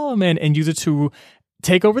Seal of Solomon and use it to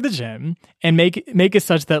take over the Jinn and make it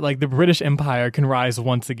such that, like, the British Empire can rise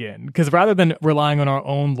once again. Because rather than relying on our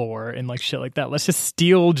own lore and, like, shit like that, let's just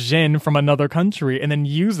steal Jinn from another country and then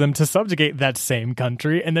use them to subjugate that same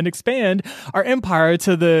country and then expand our empire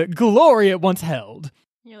to the glory it once held.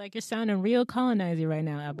 You're sounding real colonizer right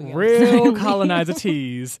now, Abigail. Real colonizer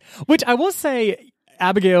tease. Which I will say,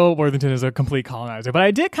 Abigail Worthington is a complete colonizer, but I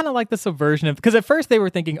did kind of like the subversion of, because at first they were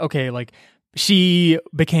thinking, okay, like, she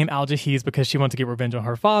became Al-Jahiz because she wanted to get revenge on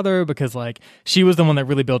her father, because, like, she was the one that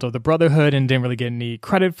really built up the Brotherhood and didn't really get any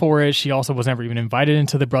credit for it. She also was never even invited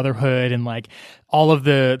into the Brotherhood, and, like, all of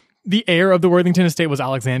the heir of the Worthington estate was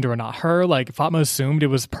Alexander and not her. Like, Fatma assumed it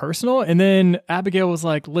was personal, and then Abigail was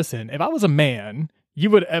like, listen, if I was a man, you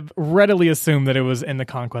would have readily assumed that it was in the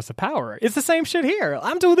conquest of power. It's the same shit here.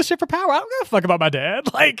 I'm doing this shit for power. I don't give a fuck about my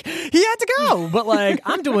dad. Like, he had to go. But, like,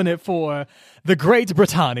 I'm doing it for the Great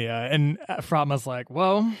Britannia. And Fatma's like,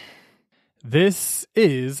 well, this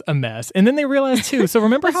is a mess. And then they realized, too. So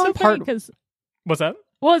remember how What's that?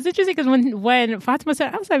 Well, it's interesting because when Fatima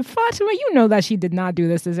said, I was like, Fatima, you know that she did not do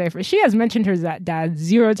this to Zephyr. She has mentioned her dad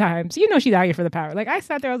 0 times. You know she's out here for the power. Like, I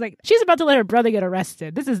sat there, I was like, she's about to let her brother get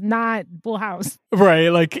arrested. This is not Full House. Right.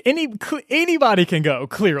 Like, anybody can go,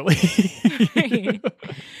 clearly. Right.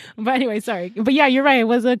 But anyway, sorry. But yeah, you're right. It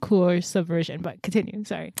was a cool subversion. But continue.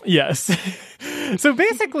 Sorry. Yes. So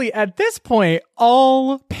basically, at this point,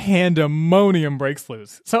 all pandemonium breaks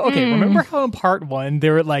loose. So, okay, remember how in part 1,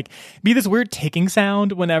 there would, like, be this weird ticking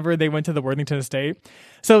sound whenever they went to the Worthington estate?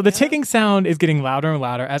 So the ticking sound is getting louder and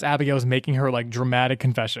louder as Abigail is making her, like, dramatic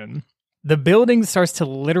confession. The building starts to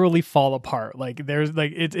literally fall apart. Like, there's,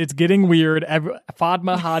 like, it's getting weird.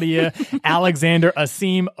 Fatma, Hadia, Alexander,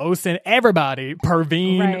 Asim, Osin, everybody,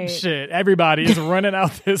 Perveen, shit, everybody is running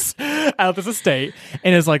out this estate,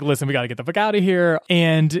 and is like, listen, we got to get the fuck out of here.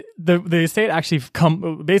 And the estate actually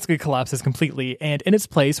basically collapses completely, and in its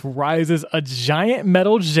place rises a giant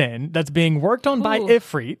metal djinn that's being worked on by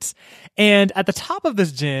Ifrits. And at the top of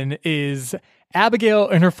this djinn is Abigail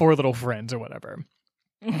and her 4 little friends or whatever.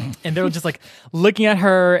 And they're just, like, looking at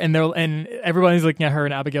her, and everybody's looking at her,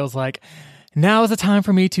 and Abigail's like, now is the time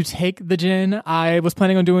for me to take the djinn. I was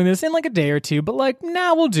planning on doing this in, like, a day or two, but, like,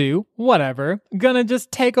 now we'll do whatever. Gonna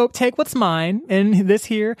just take what's mine in this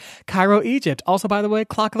here Cairo, Egypt. Also, by the way,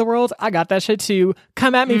 Clock of the Worlds, I got that shit too.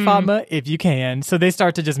 Come at me, Fatma, if you can. So they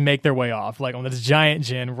start to just make their way off, like, on this giant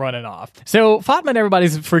djinn running off. So Fatma and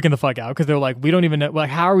everybody's freaking the fuck out because they're like, we don't even know, like,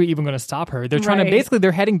 how are we even going to stop her? They're trying to, basically,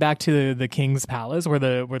 they're heading back to the king's palace where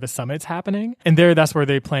the summit's happening, and that's where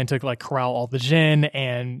they plan to, like, corral all the djinn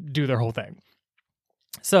and do their whole thing.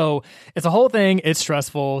 So it's a whole thing. It's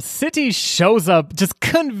stressful. City shows up just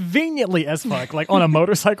conveniently as fuck, like on a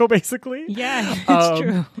motorcycle, basically. Yeah, it's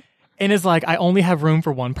true. And it's like, I only have room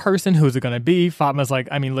for one person. Who's it going to be? Fatma's like,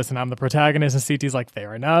 I mean, listen, I'm the protagonist. And Siti's like,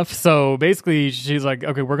 fair enough. So basically, she's like,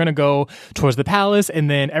 okay, we're going to go towards the palace. And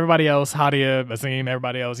then everybody else, Hadia, Asim,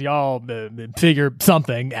 everybody else, y'all figure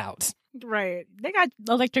something out. Right. They got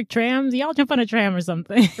electric trams. Y'all jump on a tram or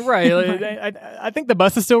something. Right. I think the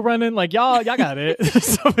bus is still running. Like, y'all got it.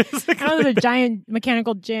 So basically, I was a giant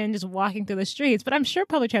mechanical djinn just walking through the streets, but I'm sure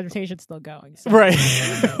public transportation's still going. So. Right.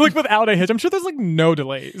 Like without a hitch. I'm sure there's like no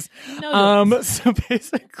delays. So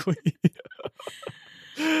basically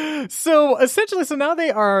So essentially, so now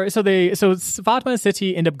so Fatima and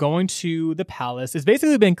Siti end up going to the palace. It's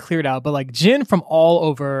basically been cleared out, but like jinn from all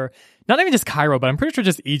over, not even just Cairo, but I'm pretty sure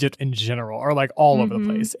just Egypt in general are like all over the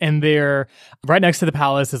place. And they're right next to the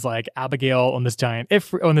palace is like Abigail on this giant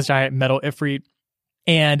metal ifrit.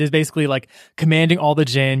 And is basically like commanding all the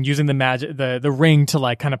jinn, using the magic, the ring to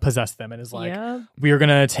like kind of possess them, and is like, we are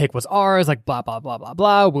gonna take what's ours, like blah blah blah blah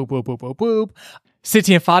blah, whoop whoop whoop whoop whoop.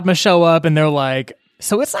 Siti and Fatima show up, and they're like,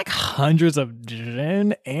 so it's like hundreds of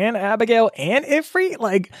jinn and Abigail and Ifrit.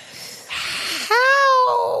 Like,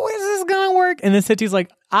 how is this gonna work? And then Siti's like,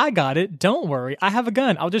 I got it. Don't worry. I have a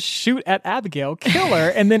gun. I'll just shoot at Abigail, kill her,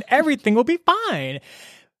 and then everything will be fine.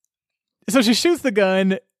 So she shoots the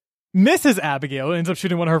gun, misses Abigail, ends up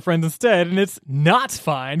shooting one of her friends instead, and it's not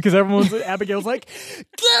fine because Abigail's like,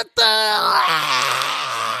 get the.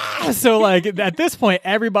 So like at this point,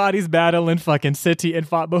 everybody's battling fucking Siti and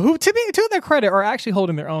Fatima, who to their credit are actually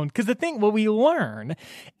holding their own. Because the thing, what we learn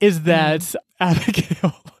is that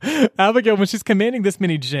Abigail, when she's commanding this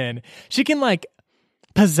many jinn, she can like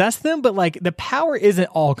possess them, but like the power isn't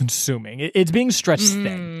all consuming. It's being stretched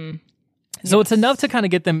thin. So it's enough to kind of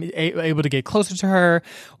get them able to get closer to her.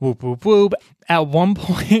 Whoop, whoop, whoop. At one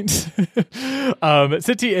point,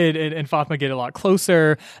 Siti and Fatima get a lot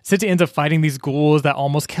closer. Siti ends up fighting these ghouls that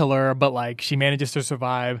almost kill her, but like she manages to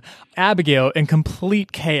survive. Abigail, in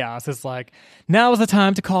complete chaos, is like, now is the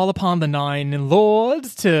time to call upon the 9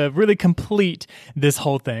 lords to really complete this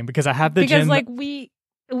whole thing because I have the jinn. Because like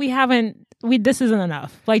this isn't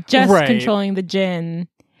enough. Like just controlling the jinn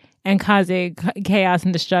and causing chaos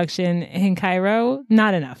and destruction in Cairo,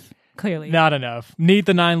 not enough, clearly. Not enough. Need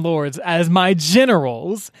the 9 lords as my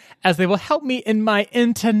generals, as they will help me in my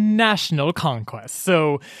international conquest.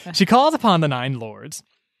 So she calls upon the 9 lords.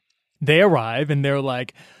 They arrive, and they're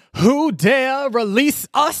like, who dare release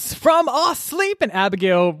us from our sleep? And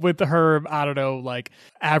Abigail, with her, I don't know, like,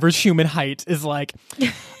 average human height, is like...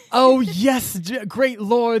 Oh, yes, great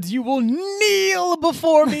lords, you will kneel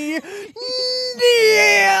before me.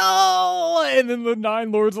 Kneel! And then the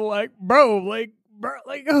 9 lords are like, bro, who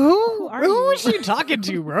is she talking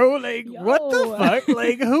to, bro? Like, what the fuck?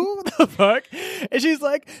 Like, who the fuck? And she's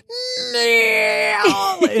like,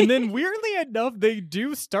 kneel! And then weirdly enough, they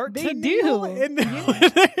do start to kneel. And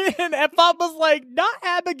Fatima's like, not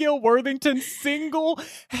Abigail Worthington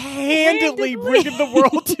single-handedly bringing the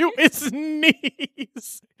world to its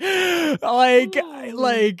knees. Like,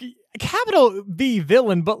 capital V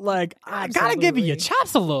villain, but like, I gotta give you your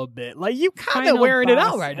chops a little bit. Like, you kind of wearing it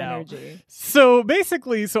out right energy. Now. So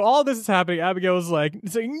basically, all this is happening. Abigail's like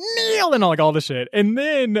saying kneel and all this shit, and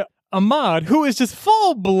then Ahmad, who is just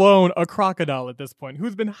full blown a crocodile at this point,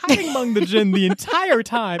 who's been hiding among the jinn the entire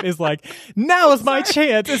time, is like, now is my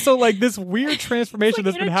chance. And so like this weird transformation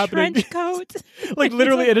that's been happening, trench coat. Like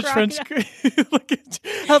literally in a trench coat, like it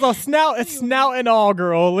has a snout and all,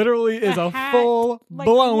 girl. Literally is a full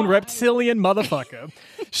blown reptilian motherfucker.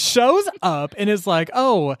 Shows up and is like,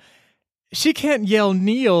 oh, she can't yell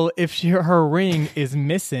kneel if her ring is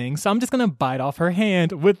missing, so I'm just going to bite off her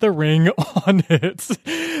hand with the ring on it.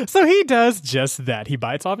 So he does just that. He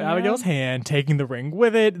bites off Abigail's hand, taking the ring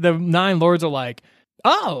with it. The 9 lords are like,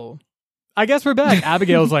 oh, I guess we're back.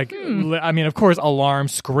 Abigail's like, I mean, of course, alarmed,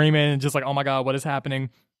 screaming, just like, oh my God, what is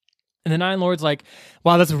happening? And the 9 lords like,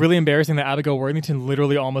 wow, that's really embarrassing that Abigail Worthington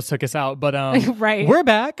literally almost took us out. But we're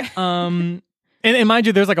back. And mind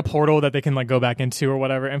you, there's like a portal that they can like go back into or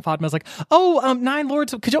whatever. And Fatima's like, "Oh, 9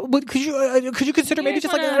 lords, could you consider maybe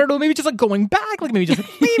just like I don't know, maybe just like going back, like maybe just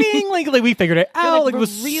like leaving, like we figured it out. Like, we're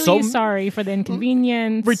really sorry for the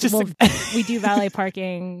inconvenience. We're just we do valet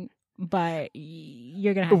parking, but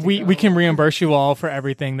you're gonna have to we can reimburse you all for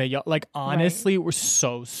everything that y'all like. Honestly, we're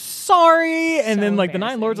so sorry." And then like the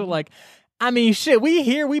 9 lords are like, I mean, shit, we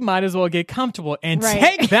here, we might as well get comfortable and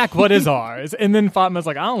take back what is ours. And then Fatima's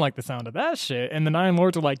like, I don't like the sound of that shit. And the 9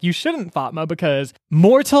 lords are like, you shouldn't, Fatima, because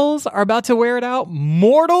mortals are about to wear it out.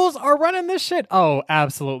 Mortals are running this shit. Oh,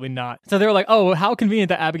 absolutely not. So they're like, oh, how convenient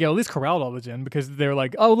that Abigail at least corralled all the jinn, because they're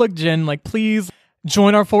like, oh, look, jinn, like, please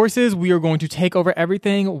join our forces. We are going to take over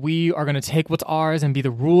everything. We are going to take what's ours and be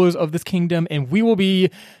the rulers of this kingdom. And we will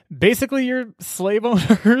be basically your slave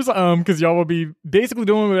owners, because y'all will be basically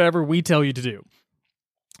doing whatever we tell you to do.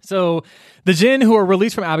 So the jinn who are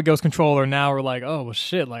released from Abigail's control are now like, oh, well,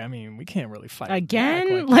 shit. Like, I mean, we can't really fight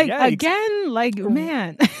again.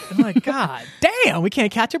 Man. I'm like, God damn, we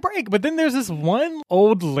can't catch a break. But then there's this one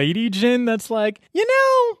old lady jinn that's like, I ain't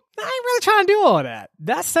really trying to do all that.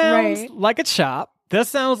 That sounds like a chop. That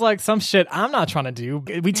sounds like some shit I'm not trying to do.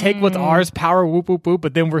 We take what's ours, power, whoop, whoop, whoop,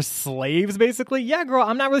 but then we're slaves, basically. Yeah, girl,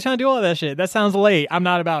 I'm not really trying to do all that shit. That sounds late. I'm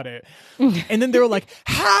not about it. And then they were like,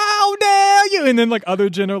 how dare you? And then like other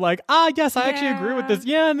jinn are like, yes, I actually agree with this.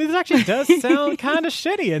 Yeah, and this actually does sound kind of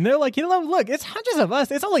shitty. And they're like, look, it's hundreds of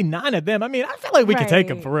us. It's only 9 of them. I mean, I feel like we could take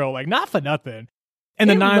them for real. Like, not for nothing. And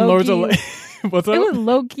the 9 lords are like... What's up? It was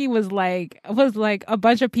Loki was like a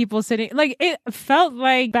bunch of people sitting, like it felt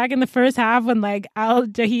like back in the first half when like Al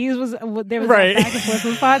Jahiz was there was like back and forth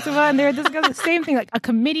with Fatima and they were discussing the same thing. Like a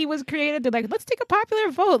committee was created. They're like, let's take a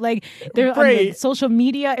popular vote. Like they're on the social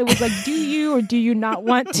media. It was like, do you or do you not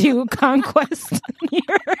want to conquest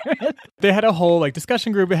your... They had a whole like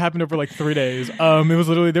discussion group. It happened over like 3 days. It was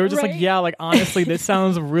literally they were just like, yeah, like honestly, this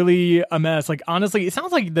sounds really a mess. Like honestly, it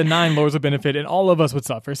sounds like the 9 lords would benefit and all of us would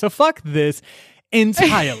suffer. So fuck this.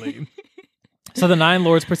 Entirely. So the 9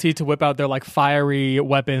 lords proceed to whip out their like fiery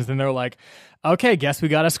weapons and they're like, okay, guess we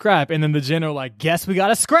gotta scrap. And then the jinn are like, guess we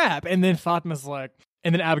gotta scrap. And then Fatima's like,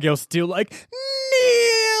 and then Abigail's still like,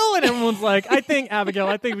 kneel. And everyone's like, I think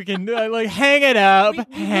we can like hang it up.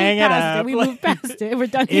 We moved past it. We're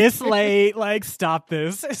done. It's late. Like, stop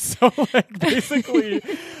this. So like basically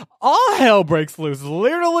all hell breaks loose.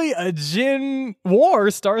 Literally a jinn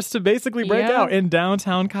war starts to basically break out in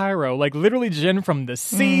downtown Cairo. Like literally jinn from the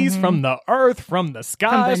seas, from the earth, from the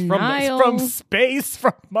skies, from space,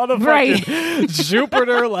 from motherfucking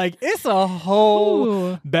Jupiter. Like it's a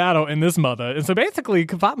whole battle in this mother. And so basically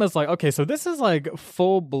Fatma's like, okay, so this is like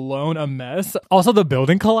full blown a mess. Also the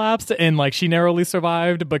building collapsed and like she narrowly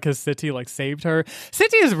survived because Siti like saved her.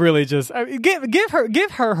 Siti is really just give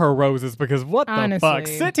her roses because what the fuck?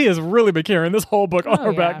 Siti has really been carrying this whole book on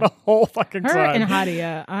her back the whole fucking time. Her and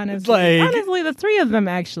Hadia, honestly, the 3 of them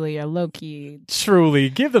actually are low-key. Truly,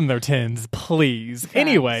 give them their 10s, please. Facts.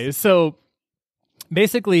 Anyway, so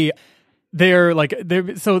basically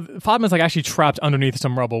so Fatima's like actually trapped underneath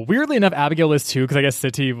some rubble. Weirdly enough, Abigail is too, because I guess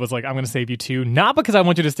Siti was like, I'm gonna save you too. Not because I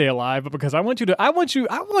want you to stay alive, but because I want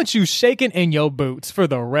you shaking in your boots for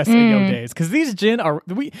the rest of your days. Because these jinn are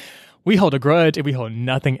we hold a grudge and we hold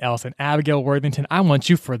nothing else. And Abigail Worthington, I want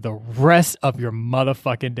you for the rest of your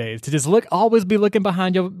motherfucking days to just always be looking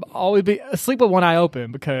behind you, always be asleep with one eye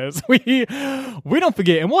open because we don't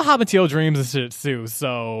forget and we'll hop into your dreams and shit too.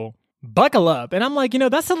 So buckle up. And I'm like,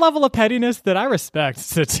 that's the level of pettiness that I respect,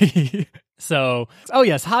 Siti. So, oh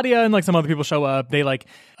yes, Hadia and like some other people show up. They like,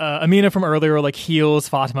 Amina from earlier like heals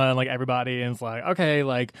Fatima and like everybody and it's like, okay,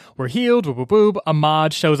 like we're healed, whoop, whoop, whoop.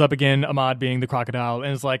 Ahmad shows up again, Ahmad being the crocodile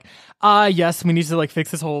and it's like, yes, we need to like fix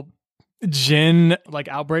this whole jinn like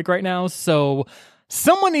outbreak right now. So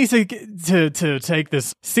someone needs to take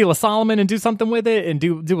this Seal of Solomon and do something with it and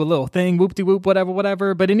do a little thing, whoop-de-whoop,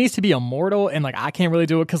 whatever. But it needs to be immortal and like I can't really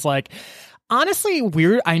do it because like, honestly,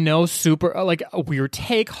 weird. I know, super like a weird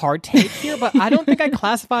hard take here, but I don't think I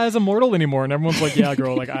classify as immortal anymore. And everyone's like, "Yeah,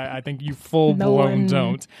 girl, like I think you full blown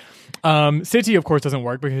don't." Siti, of course, doesn't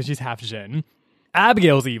work because she's half jinn.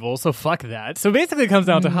 Abigail's evil, so fuck that. So basically, it comes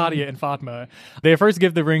down to Hadia and Fatima. They first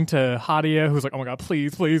give the ring to Hadia, who's like, "Oh my god,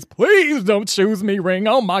 please don't choose me, ring.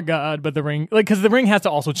 Oh my god!" But the ring, like, because the ring has to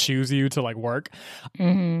also choose you to like work.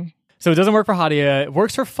 So it doesn't work for Hadia. It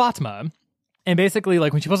works for Fatima. And basically,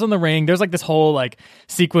 like, when she puts on the ring, there's, like, this whole, like,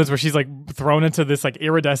 sequence where she's, like, thrown into this, like,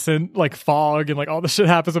 iridescent, like, fog and, like, all this shit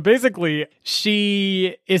happens. So basically,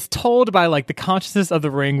 she is told by, like, the consciousness of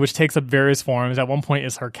the ring, which takes up various forms. At one point,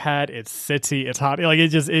 it's her cat, it's Siti, it's Hadia. Like,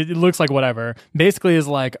 it looks like whatever. Basically, is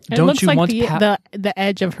like, don't you want the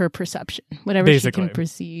edge of her perception. Whatever basically she can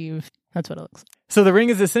perceive. That's what it looks like. So the ring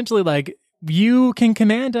is essentially, like, you can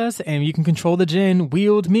command us and you can control the jinn,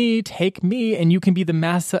 wield me, take me, and you can be the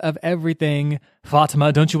master of everything.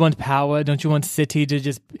 Fatima, don't you want power? Don't you want Siti to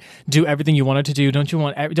just do everything you want her to do? Don't you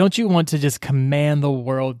want to just command the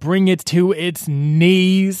world, bring it to its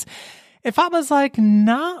knees? And Fatima's like,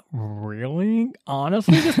 not really.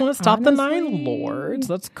 Honestly, just want to stop the 9 lords.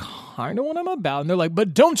 That's kind of what I'm about. And they're like,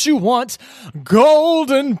 but don't you want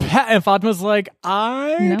golden And Fatima's like,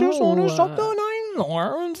 I just want to stop the 9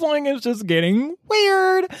 lords. Like, it's just getting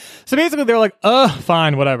weird. So basically, they're like,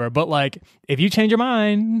 fine, whatever. But like, if you change your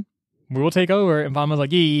mind, we will take over. And Fatima's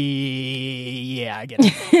like, yeah, I get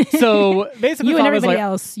it. So basically, you and everybody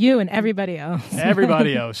else. Everybody else.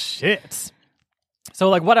 Everybody else. Shit. So,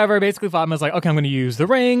 like, whatever. Basically, Fatma's like, okay, I'm going to use the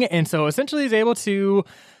ring. And so essentially he's able to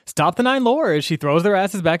stop the Nine Lords. She throws their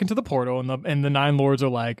asses back into the portal. And the Nine Lords are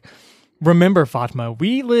like, remember, Fatma,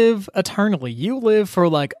 we live eternally. You live for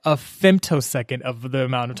like a femtosecond of the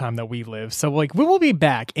amount of time that we live. So, like, we will be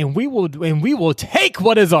back and we will take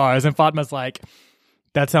what is ours. And Fatma's like,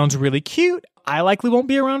 that sounds really cute. I likely won't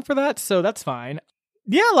be around for that. So that's fine.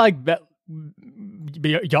 Yeah, like,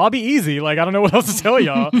 y'all be easy. Like, I don't know what else to tell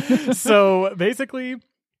y'all. So basically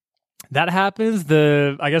that happens.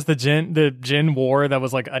 The Jinn war that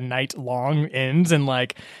was like a night long ends, and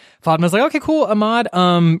like Fatma's like, okay, cool, Ahmad,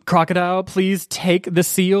 Crocodile, please take the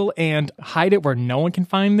seal and hide it where no one can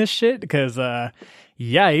find this shit, because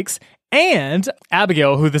yikes. And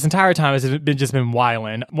Abigail, who this entire time has been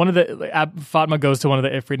wilding, Fatma goes to one of the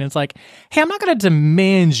Ifrit and it's like, hey, I'm not going to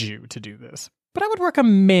demand you to do this, but I would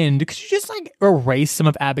recommend, could you just like erase some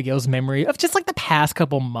of Abigail's memory of just like the past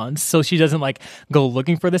couple months so she doesn't like go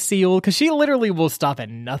looking for the seal, because she literally will stop at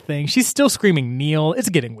nothing. She's still screaming Neil. It's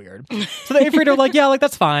getting weird. So the Ifrit are like, yeah, like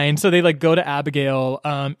that's fine. So they like go to Abigail,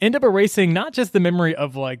 end up erasing not just the memory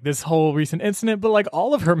of like this whole recent incident, but like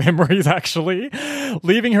all of her memories actually,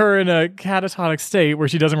 leaving her in a catatonic state where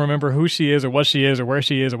she doesn't remember who she is or what she is or where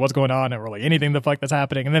she is or what's going on or like anything the fuck that's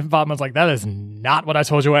happening. And then Fatma's like, that is not what I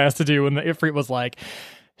told you I asked to do. And the Ifrit was like,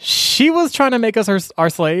 she was trying to make us our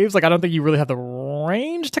slaves. Like, I don't think you really have the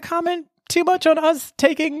range to comment too much on us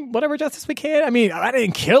taking whatever justice we can. I mean, I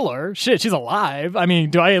didn't kill her. Shit, she's alive. I mean,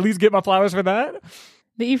 do I at least get my flowers for that?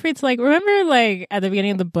 The Ifrit's like, remember like at the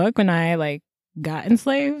beginning of the book when I like got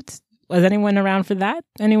enslaved? Was anyone around for that?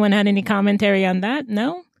 Anyone had any commentary on that?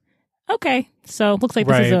 No? Okay. So looks like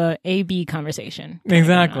this is a A-B conversation.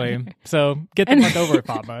 Exactly. So get the fuck over it,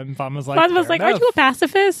 Fatma. And Fatma's like, aren't you a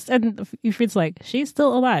pacifist? And Ifrit's like, she's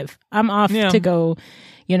still alive. I'm off to go,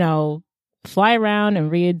 fly around and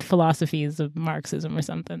read philosophies of Marxism or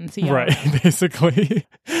something. See ya. Right, basically.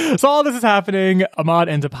 So all this is happening. Ahmad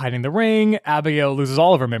ends up hiding the ring. Abigail loses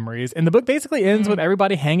all of her memories. And the book basically ends with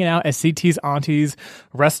everybody hanging out at Siti's auntie's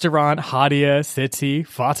restaurant. Hadia, Siti,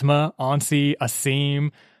 Fatma, Ansi,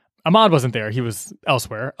 Asim. Ahmad wasn't there. He was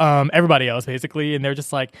elsewhere. Everybody else, basically. And they're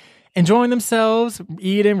just like enjoying themselves,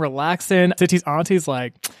 eating, relaxing. Siti's auntie's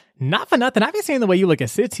like, not for nothing, I've been seeing the way you look at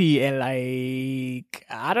Siti, and like,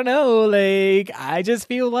 I don't know, like, I just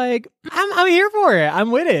feel like I'm here for it.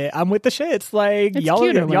 I'm with it. I'm with the shits. Like, y'all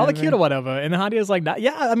are cute or whatever. And then Hadia's like,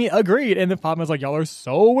 yeah, I mean, agreed. And then Fatma's like, y'all are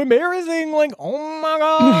so embarrassing. Like, oh my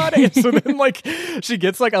God. And so then like she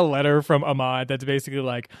gets like a letter from Ahmad that's basically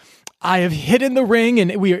like, I have hidden the ring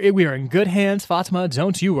and we are in good hands, Fatma,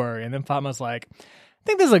 don't you worry. And then Fatma's like, I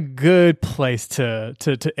think this is a good place to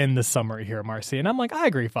end the summary here, Marcy. And I'm like, I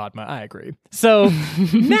agree, Fatma. I agree. So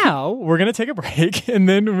now we're going to take a break. And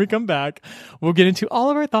then when we come back, we'll get into all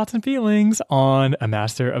of our thoughts and feelings on A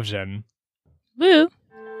Master of Jinn. Woo.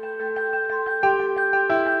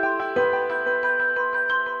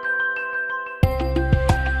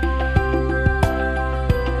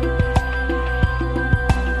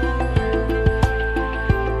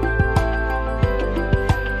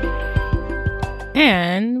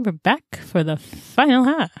 And we're back for the final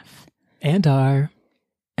half. And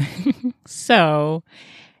So,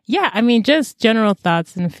 yeah, I mean, just general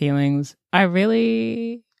thoughts and feelings. I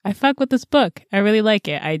fuck with this book. I really like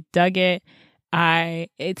it. I dug it.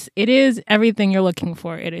 It is everything you're looking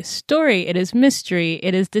for. It is story. It is mystery.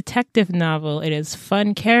 It is detective novel. It is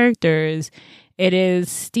fun characters. It is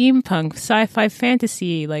steampunk, sci-fi,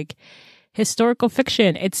 fantasy, like historical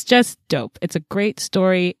fiction. It's just dope. It's a great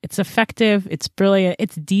story. It's effective. It's brilliant.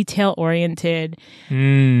 It's detail oriented.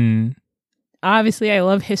 Obviously, I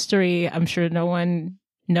love history. I'm sure no one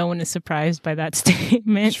is surprised by that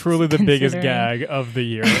statement. It's truly the biggest gag of the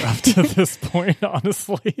year up to this point,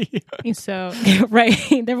 honestly. So, right.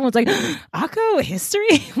 Everyone's like, Akko, history?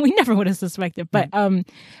 We never would have suspected. But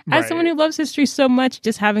as someone who loves history so much,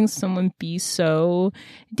 just having someone be so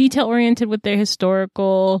detail-oriented with their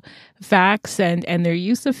historical facts and their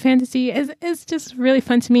use of fantasy is just really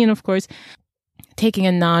fun to me. And of course, taking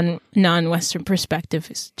a non-Western perspective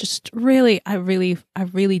is just really, I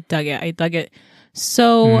really dug it. I dug it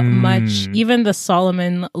so much. Even the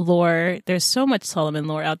Solomon lore, there's so much Solomon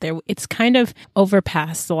lore out there. It's kind of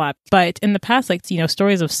overpassed a lot. But in the past, like,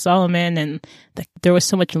 stories of Solomon and there was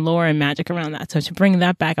so much lore and magic around that. So to bring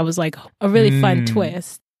that back, I was like a really fun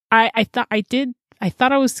twist. I thought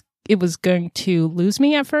it was going to lose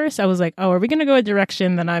me at first. I was like, oh, are we going to go a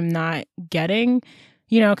direction that I'm not getting?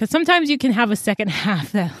 Because sometimes you can have a second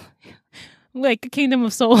half that, like Kingdom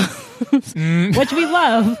of Souls, which we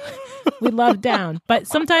love. We love down. But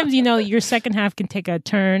sometimes, your second half can take a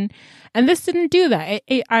turn. And this didn't do that.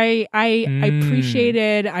 I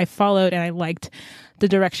appreciated, I followed, and I liked the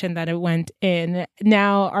direction that it went in.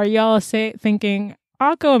 Now, are y'all thinking,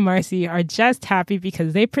 Akko and Marcy are just happy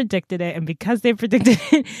because they predicted it, and because they predicted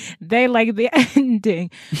it, they like the ending.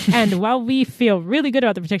 And while we feel really good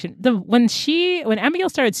about the prediction, when Abigail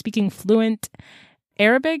started speaking fluent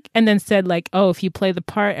Arabic and then said like, "Oh, if you play the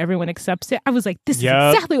part, everyone accepts it," I was like, "This is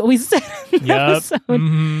exactly what we said in the episode."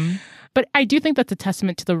 Mm-hmm. But I do think that's a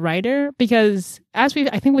testament to the writer because, I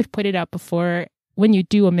think we've put it out before, when you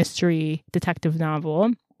do a mystery detective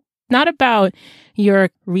novel, not about your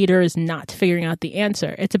readers not figuring out the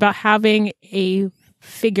answer. It's about having a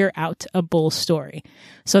figure-outable story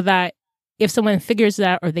so that if someone figures it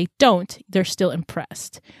out or they don't, they're still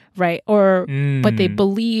impressed, right? But they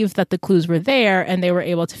believe that the clues were there and they were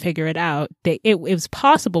able to figure it out. It was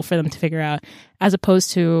possible for them to figure out, as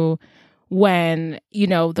opposed to when,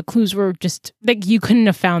 the clues were just like, you couldn't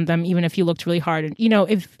have found them even if you looked really hard. And,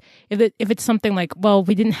 if it's something like, well,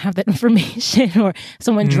 we didn't have that information or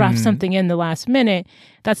someone dropped something in the last minute,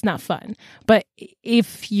 that's not fun. But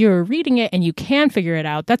if you're reading it and you can figure it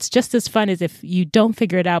out, that's just as fun as if you don't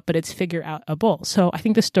figure it out, but it's figure-outable. So I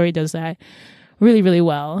think the story does that really, really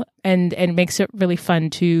well and makes it really fun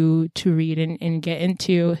to read and get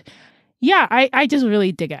into. Yeah, I just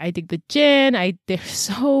really dig it. I dig the djinn. There's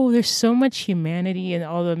so much humanity in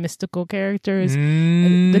all the mystical characters,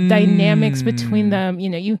 the dynamics between them.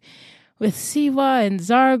 You with Siwa and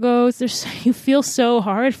Zargos, you feel so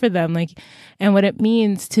hard for them, and what it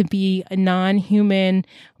means to be a non-human,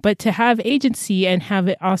 but to have agency and have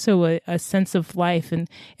it also a sense of life. And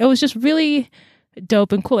it was just really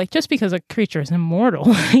dope and cool. Just because a creature is immortal,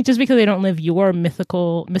 just because they don't live your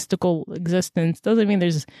mystical existence doesn't mean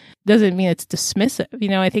it's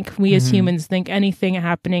dismissive. I think we as humans think anything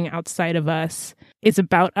happening outside of us is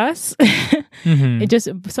about us. It just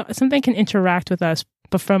something can interact with us,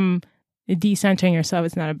 but from decentering yourself,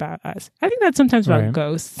 it's not about us. I think that's sometimes about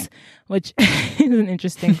ghosts, which is an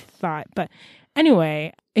interesting thought. But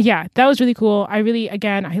anyway, yeah, that was really cool. I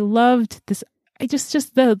loved this.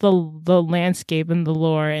 Just the landscape and the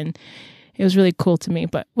lore, and it was really cool to me.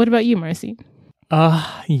 But what about you, Marcy?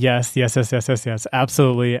 Yes.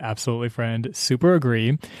 Absolutely, friend. Super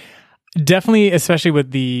agree. Definitely, especially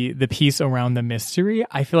with the piece around the mystery.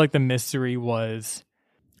 I feel like the mystery was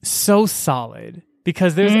so solid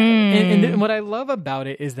because there's and what I love about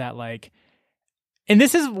it is that and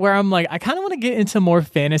this is where I'm I kind of want to get into more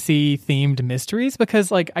fantasy themed mysteries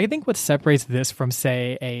because I think what separates this from,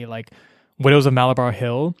 say, a Widows of Malabar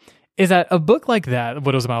Hill is that a book like that,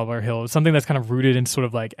 Widows of Malabar Hill, is something that's kind of rooted in sort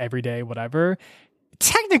of everyday whatever.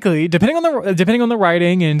 Technically, depending on the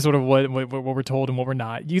writing and sort of what we're told and what we're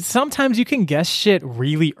not, sometimes you can guess shit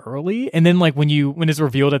really early, and then when it's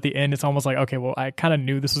revealed at the end, it's almost okay, well, I kind of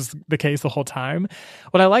knew this was the case the whole time.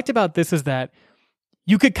 What I liked about this is that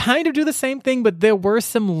you could kind of do the same thing, but there were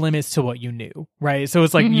some limits to what you knew, right? So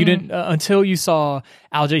it's you didn't, until you saw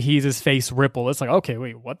Al-Jahiz's face ripple, it's okay,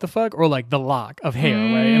 wait, what the fuck? Or the lock of hair,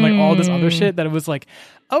 right? And all this other shit that it was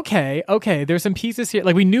okay, there's some pieces here.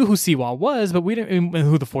 We knew who Siwa was, but we didn't, and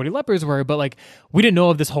who the 40 lepers were, but we didn't know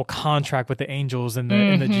of this whole contract with the angels and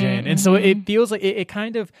the djinn. And so it feels it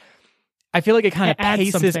kind of, I feel it kind of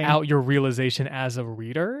paces out your realization as a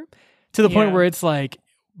reader to the point where it's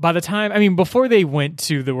by the time, before they went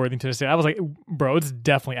to the Worthington Estate, I was bro, it's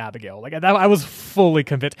definitely Abigail. I was fully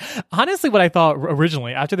convinced. Honestly, what I thought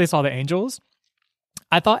originally, after they saw the angels,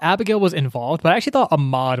 I thought Abigail was involved, but I actually thought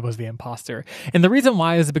Ahmad was the imposter. And the reason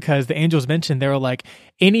why is because the angels mentioned, they were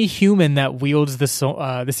any human that wields the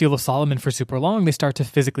Seal of Solomon for super long, they start to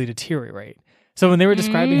physically deteriorate. So when they were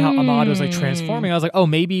describing how Ahmad was transforming, I was oh,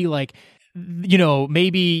 maybe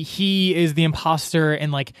maybe he is the imposter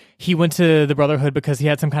and he went to the Brotherhood because he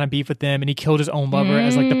had some kind of beef with them and he killed his own lover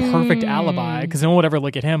as the perfect alibi, because no one would ever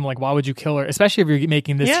look at him why would you kill her, especially if you're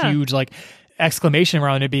making this huge exclamation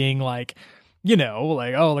around it being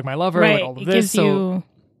oh, my lover, right. All of this.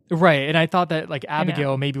 Right. And I thought that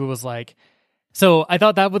Abigail maybe was so I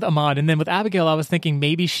thought that with Ahmad, and then with Abigail I was thinking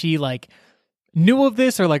maybe she knew of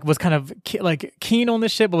this or was kind of keen on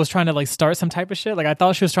this shit, but was trying to start some type of shit. I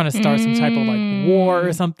thought she was trying to start some type of war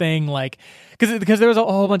or something, because there was a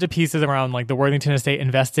whole bunch of pieces around the Worthington Estate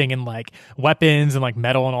investing in weapons and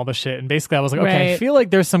metal and all the shit. And basically I was okay, right. I feel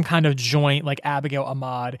there's some kind of joint Abigail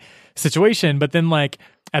Ahmad situation. But then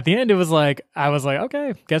at the end it was I was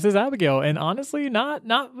okay, guess it's Abigail. And honestly, not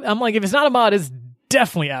I'm if it's not Ahmad, it's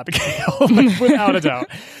definitely Abigail, like, without a doubt.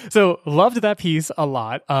 So loved that piece a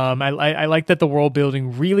lot. I like that the world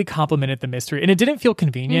building really complemented the mystery, and it didn't feel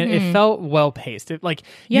convenient. It felt well paced. It, like,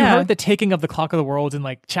 you heard the taking of the Clock of the Worlds in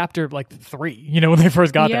like chapter like 3, you know, when they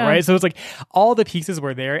first got there, right? So it's like all the pieces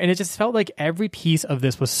were there, and it just felt like every piece of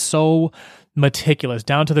this was so meticulous,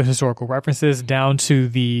 down to the historical references, down to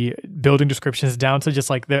the building descriptions, down to just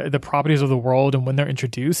like the properties of the world and when they're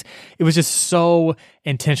introduced. It was just so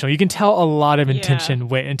intentional. You can tell a lot of intention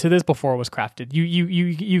went into this before it was crafted.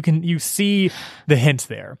 You see the hints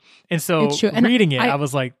there. And so reading it, I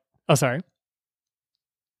was like, oh, sorry.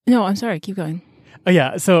 No, I'm sorry. Keep going. Oh,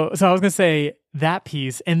 yeah. So I was going to say that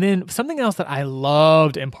piece. And then something else that I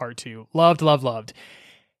loved in part 2, loved.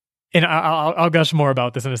 And I'll gush more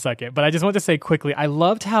about this in a second, but I just want to say quickly, I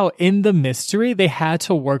loved how in the mystery, they had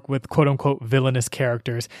to work with quote unquote villainous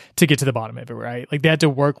characters to get to the bottom of it, right? Like they had to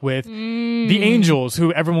work with the angels,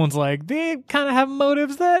 who everyone's like, they kind of have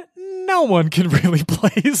motives that no one can really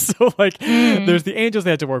play. So like there's the angels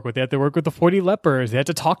they had to work with. They had to work with the 40 lepers. They had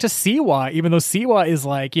to talk to Siwa, even though Siwa is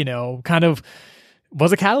like, you know, kind of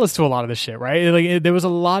was a catalyst to a lot of this shit, right? Like there was a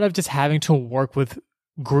lot of just having to work with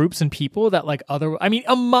groups and people that like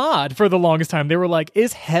Ahmad, for the longest time, they were like,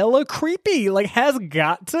 is hella creepy, like has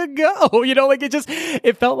got to go, you know, like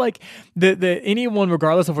it felt like the anyone,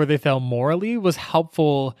 regardless of where they fell morally, was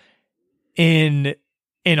helpful in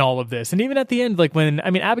all of this. And even at the end, like when,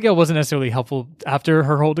 I mean, Abigail wasn't necessarily helpful after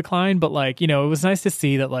her whole decline, but like, you know, it was nice to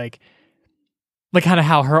see that like kind of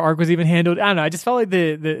how her arc was even handled. I don't know. I just felt like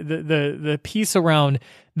the piece around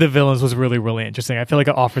the villains was really, really interesting. I feel like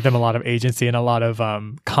it offered them a lot of agency and a lot of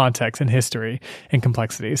context and history and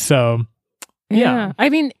complexity. So, yeah. I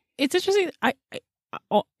mean, it's interesting. I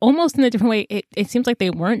almost in a different way, it seems like they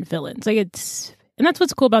weren't villains. Like and that's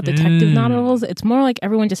what's cool about detective novels. It's more like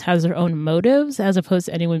everyone just has their own motives as opposed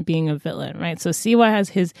to anyone being a villain, right? So Siwa has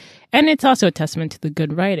his, and it's also a testament to the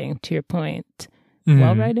good writing, to your point.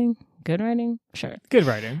 Well writing? Good writing? Sure. Good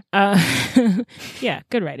writing. Yeah,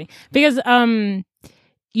 good writing. Because,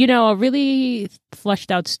 you know, a really fleshed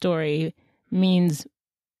out story means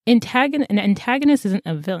an antagonist isn't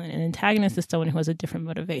a villain. An antagonist is someone who has a different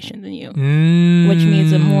motivation than you, which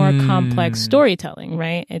means a more complex storytelling,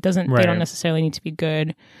 right? It doesn't, they don't necessarily need to be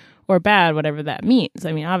good or bad, whatever that means.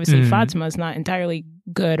 I mean, obviously, Fatima is not entirely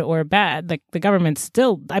good or bad. Like the government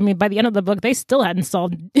still, I mean, by the end of the book, they still hadn't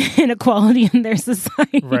solved inequality in their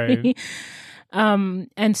society. Right.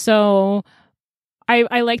 And so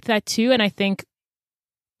I liked that too. And I think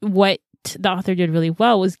what the author did really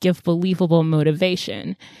well was give believable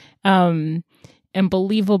motivation and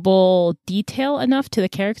believable detail enough to the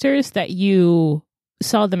characters that you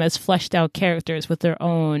saw them as fleshed out characters with their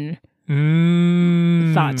own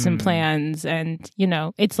thoughts and plans. And, you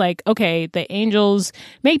know, it's like, okay, the angels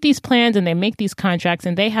make these plans and they make these contracts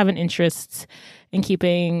and they have an interest in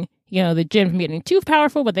keeping, you know, the jinn from getting too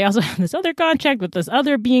powerful, but they also have this other contract with this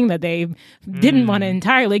other being that they didn't want to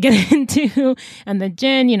entirely get into. And the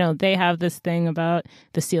jinn, you know, they have this thing about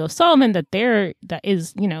the Seal of Solomon that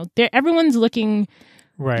is, you know, everyone's looking,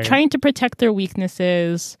 trying to protect their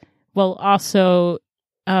weaknesses while also,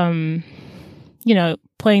 you know,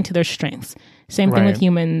 playing to their strengths. Same thing with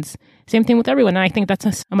humans. Same thing with everyone. And I think that's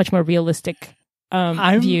a much more realistic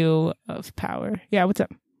view of power. Yeah, what's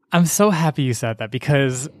up? I'm so happy you said that,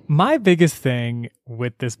 because my biggest thing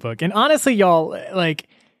with this book, and honestly, y'all, like,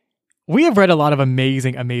 we have read a lot of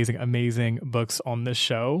amazing, amazing, amazing books on this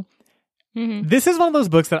show. This is one of those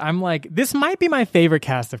books that I'm like, this might be my favorite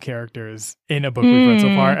cast of characters in a book we've read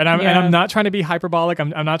so far. And I'm not trying to be hyperbolic. I'm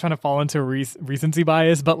not trying to fall into recency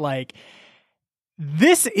bias, but like,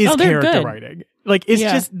 this is character writing. Like, it's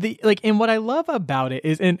just and what I love about it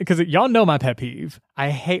is, and because y'all know my pet peeve, I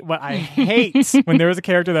hate when there is a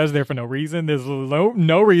character that is there for no reason. There's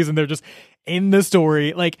no reason. They're just in the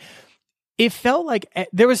story. Like, it felt like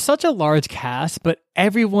there was such a large cast, but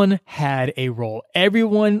everyone had a role.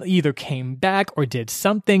 Everyone either came back or did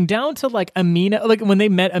something, down to like Amina. Like when they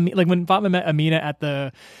met, like when Fatma met Amina at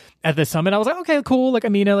the summit, I was like, okay, cool, like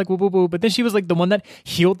Amina, like woo woo woo. But then she was like the one that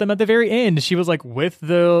healed them at the very end. She was like with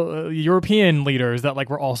the European leaders that like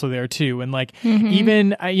were also there too. And like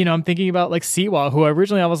even I'm thinking about like Siwa, who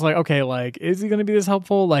originally I was like, okay, like is he gonna be this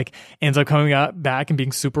helpful? Like ends up coming back and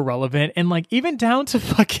being super relevant. And like even down to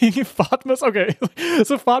fucking Fatma's. Okay,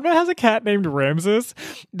 so Fatma has a cat named Ramses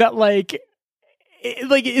that like.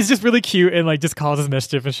 It's just really cute and like just causes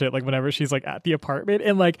mischief and shit, like whenever she's like at the apartment.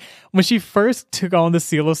 And like when she first took on the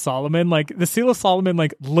Seal of Solomon, like the Seal of Solomon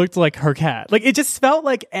like looked like her cat. Like it just felt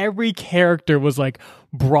like every character was like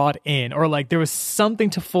brought in, or like there was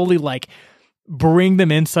something to fully like bring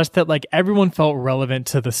them in such that like everyone felt relevant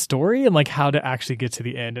to the story and like how to actually get to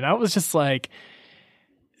the end. And I was just like,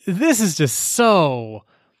 this is just so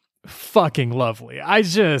fucking lovely. I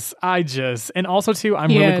just, and also too, I'm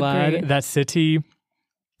really glad that Siti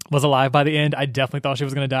was alive by the end. I definitely thought she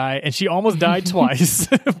was going to die, and she almost died twice.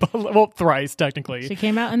 Well, thrice technically. She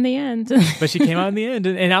came out in the end. But she came out in the end,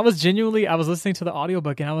 and I was listening to the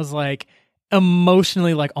audiobook, and I was like,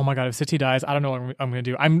 emotionally like, oh my god, if Siti dies, I don't know what I'm gonna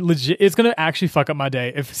do. I'm legit, it's gonna actually fuck up my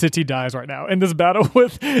day if Siti dies right now in this battle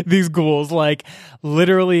with these ghouls. Like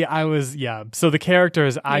literally so the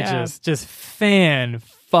characters just fan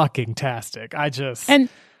fucking tastic. And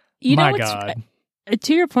you know, my god,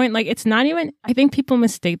 to your point, like it's not even, I think people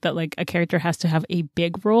mistake that like a character has to have a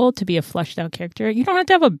big role to be a fleshed out character. You don't have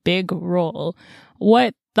to have a big role.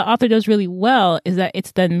 What the author does really well is that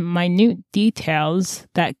it's the minute details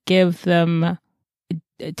that give them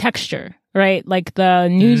texture, right? Like the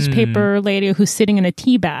newspaper lady who's sitting in a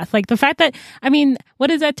tea bath. Like the fact that, I mean, what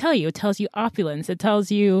does that tell you? It tells you opulence. It tells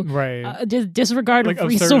you disregard like of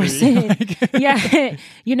resources. Yeah.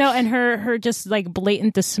 You know, and her just like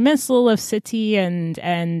blatant dismissal of Siti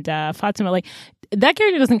and Fatima, like that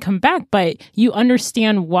character doesn't come back, but you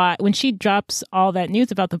understand why when she drops all that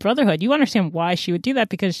news about the Brotherhood, you understand why she would do that,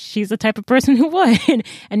 because she's the type of person who would.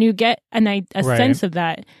 And you get a sense of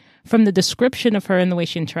that from the description of her and the way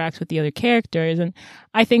she interacts with the other characters. And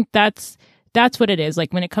I think that's what it is.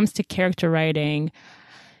 Like when it comes to character writing,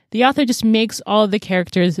 the author just makes all of the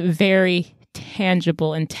characters very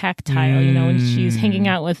tangible and tactile. You know, when she's hanging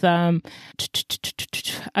out with Asim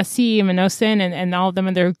and Osin and all of them,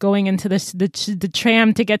 and they're going into the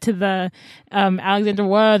tram to get to the Alexander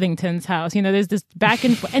Worthington's house. You know, there's this back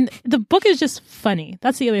and forth, and the book is just funny.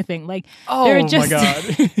 That's the other thing. Like, my god,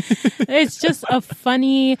 it's just a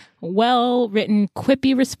funny, well written,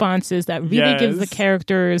 quippy responses that really gives the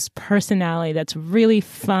characters personality. That's really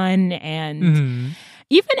fun and.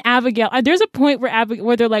 Even Abigail, there's a point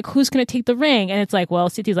where they're like, who's going to take the ring? And it's like, well,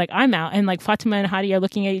 Siti's like, I'm out. And like Fatima and Hadi are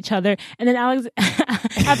looking at each other. And then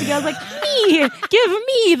Abigail's like, me, give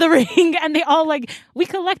me the ring. And they all like, we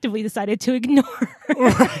collectively decided to ignore her.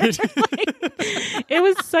 Right. Like, it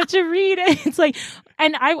was such a read. It's like,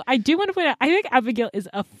 and I do want to point out, I think Abigail is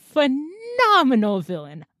a phenomenal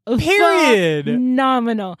villain. Period.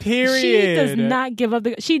 Phenomenal. Period. She does not give up.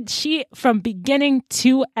 She from beginning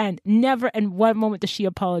to end, never in one moment does she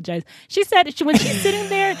apologize. She said when she's sitting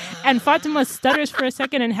there and Fatima stutters for a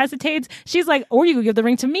second and hesitates, she's like, "Or you could give the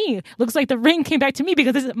ring to me. Looks like the ring came back to me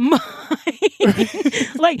because it's mine."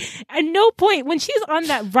 Like at no point when she's on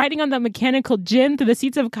that riding on that mechanical jinn through the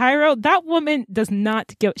streets of Cairo, that woman does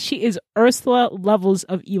not give. She is Ursula levels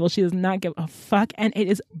of evil. She does not give a fuck, and it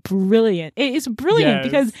is brilliant. It is brilliant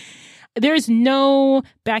because there's no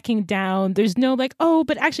backing down. There's no like, oh,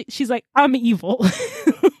 but actually she's like, I'm evil.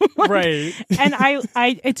 Like, right. And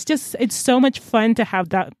it's so much fun to have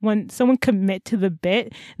that when someone commit to the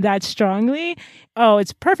bit that strongly. Oh,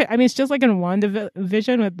 it's perfect. I mean, it's just like in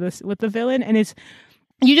WandaVision with the villain, and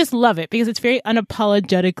you just love it because it's very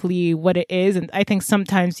unapologetically what it is. And I think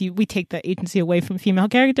sometimes we take the agency away from female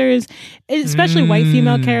characters, especially white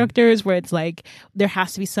female characters, where it's like there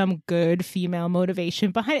has to be some good female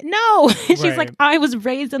motivation behind it. No, she's like, I was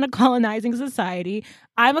raised in a colonizing society.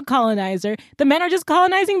 I'm a colonizer. The men are just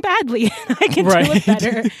colonizing badly. I can do it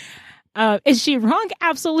better. Is she wrong?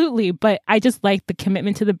 Absolutely. But I just like the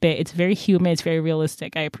commitment to the bit. It's very human. It's very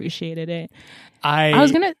realistic. I appreciated it. I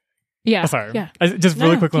was going to... Yeah. Oh, sorry. Yeah. Just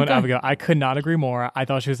really quickly on Abigail. I could not agree more. I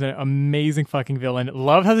thought she was an amazing fucking villain.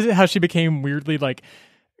 Love how she became weirdly like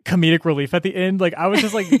comedic relief at the end. Like I was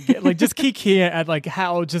just like just kikiing at like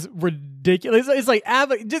how just ridiculous. It's like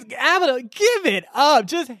Abigail, give it up.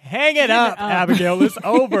 Just hang it up, Abigail. It's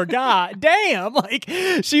over. God damn. Like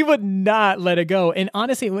she would not let it go. And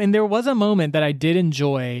honestly, and there was a moment that I did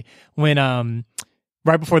enjoy when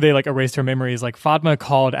right before they like erased her memories, like Fatma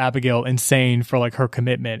called Abigail insane for like her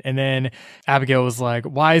commitment. And then Abigail was like,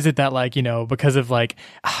 why is it that like, you know, because of like,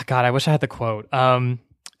 God, I wish I had the quote.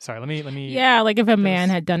 Sorry, let me. Yeah, like if a man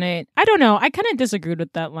had done it. I don't know. I kind of disagreed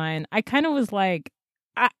with that line. I kind of was like,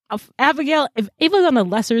 Abigail, if it was on a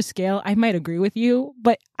lesser scale, I might agree with you.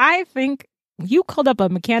 But I think you called up a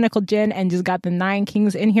mechanical jinn and just got the 9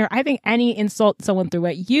 kings in here. I think any insult someone threw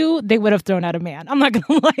at you, they would have thrown out a man. I'm not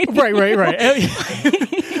gonna lie. Right.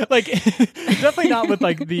 Like definitely not with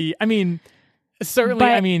like the. I mean, certainly.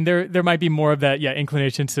 But, I mean, there might be more of that. Yeah,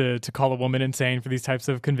 inclination to call a woman insane for these types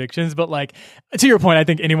of convictions. But like to your point, I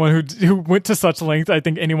think anyone who went to such lengths, I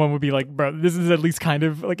think anyone would be like, bro, this is at least kind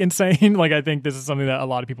of like insane. Like I think this is something that a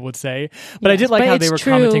lot of people would say. But I did like how they were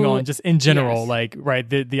commenting on just in general, like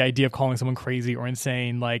the idea of calling someone crazy or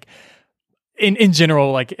insane, like. in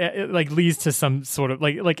general, like leads to some sort of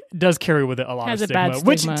like does carry with it a lot Has of a bad stigma.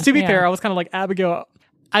 Which, stigma, to be yeah. fair, I was kind of like, Abigail,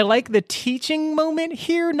 I like the teaching moment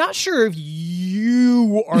here. Not sure if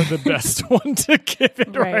you are the best one to give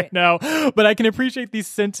it right now, but I can appreciate the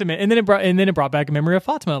sentiment. And then it brought back a memory of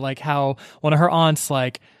Fatima, like how one of her aunts,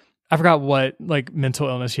 like, I forgot what like mental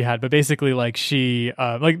illness she had, but basically like she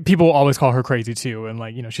like people always call her crazy too, and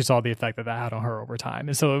like, you know, she saw the effect that had on her over time.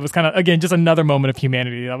 And so it was kind of, again, just another moment of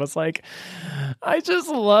humanity. I was like, I just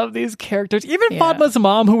love these characters. Even Fatma's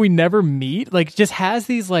mom, who we never meet, like just has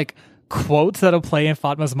these like quotes that'll play in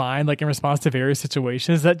Fatma's mind, like in response to various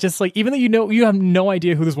situations that just like, even though you have no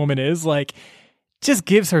idea who this woman is, like just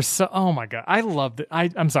gives her so, oh my God, I loved it.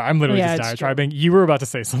 I'm sorry, I'm literally just diatribing. You were about to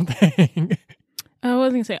say something. I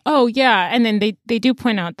was gonna say, oh yeah, and then they do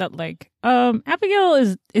point out that like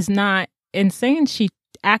Abigail is not insane. She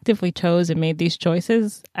actively chose and made these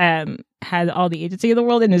choices and had all the agency of the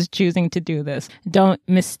world and is choosing to do this. Don't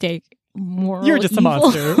mistake moral You're just a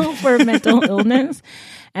monster for mental illness.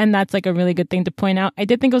 And that's like a really good thing to point out. I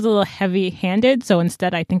did think it was a little heavy-handed, so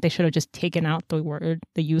instead I think they should have just taken out the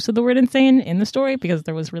use of the word insane in the story, because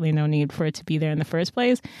there was really no need for it to be there in the first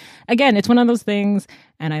place. Again, it's one of those things,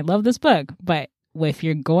 and I love this book, but if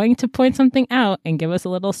you're going to point something out and give us a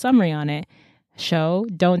little summary on it, show,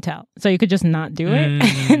 don't tell. So you could just not do it,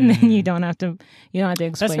 and then you don't have to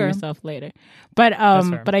explain yourself later. But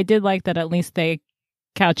I did like that at least they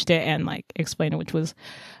couched it and like explained it, which was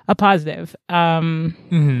a positive. What was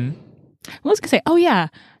I gonna say? Oh yeah,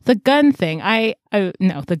 the gun thing.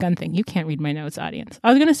 No, the gun thing. You can't read my notes, audience. I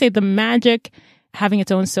was gonna say the magic having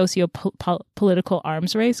its own socio-political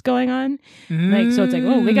arms race going on. Like, so it's like,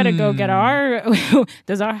 oh, we gotta go get how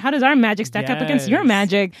does our magic stack up against your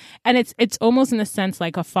magic? And it's almost in a sense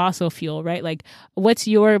like a fossil fuel, right? Like, what's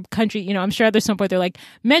your country, you know, I'm sure there's some point they're like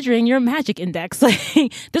measuring your magic index.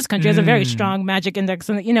 Like, this country has a very strong magic index,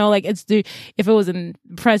 and you know, like if it was in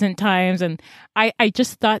present times. And I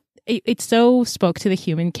just thought it so spoke to the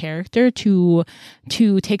human character to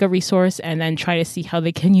take a resource and then try to see how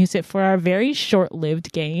they can use it for our very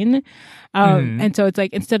short-lived gain. And so it's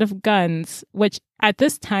like, instead of guns, which at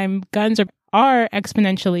this time guns are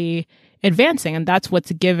exponentially advancing, and that's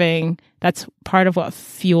part of what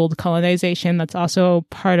fueled colonization. That's also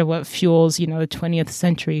part of what fuels, you know, the 20th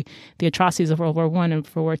century. The atrocities of World War I and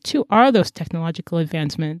World War II are those technological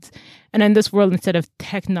advancements. And in this world, instead of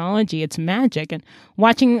technology, it's magic. And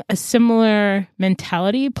watching a similar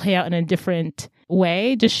mentality play out in a different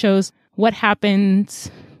way just shows what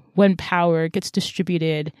happens when power gets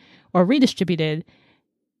distributed or redistributed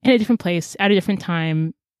in a different place at a different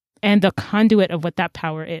time. And the conduit of what that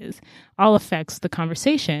power is all affects the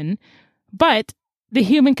conversation. But the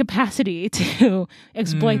human capacity to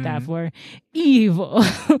exploit that for evil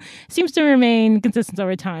seems to remain consistent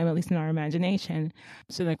over time, at least in our imagination.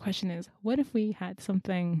 So the question is, what if we had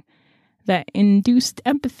something that induced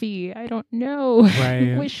empathy? I don't know.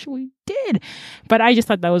 Right. I wish we did. But I just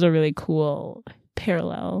thought that was a really cool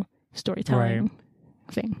parallel storytelling. Right.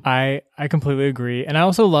 Thing. I completely agree. And I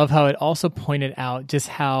also love how it also pointed out just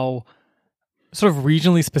how sort of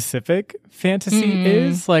regionally specific fantasy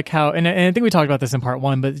is, like how, and I think we talked about this in part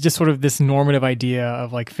one, but just sort of this normative idea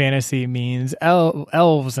of like fantasy means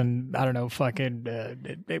elves and I don't know, fucking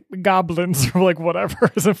goblins or like whatever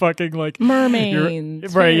is a fucking like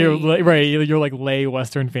mermaids, you're like lay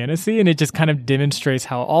Western fantasy, and it just kind of demonstrates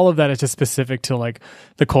how all of that is just specific to like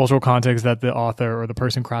the cultural context that the author or the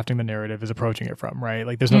person crafting the narrative is approaching it from, right?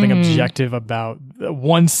 Like there's nothing objective about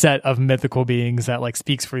one set of mythical beings that like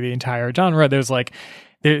speaks for the entire genre. There's like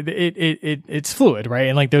it's fluid, right?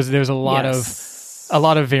 And like there's a lot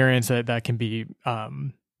of variants that can be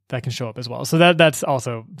that can show up as well. So that's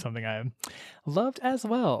also something I loved as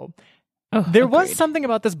well. Oh, there was something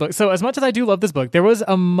about this book. So as much as I do love this book, there was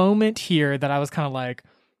a moment here that I was kind of like,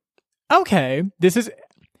 okay, this is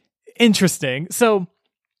interesting. So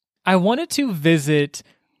I wanted to revisit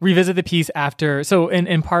the piece after. So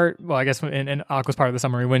in part, well, I guess in Aqua's part of the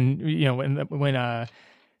summary, when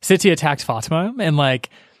Siti attacked Fatima, and like,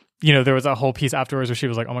 you know, there was a whole piece afterwards where she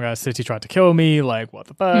was like, oh my God, Siti tried to kill me. Like, what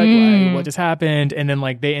the fuck? Like, what just happened? And then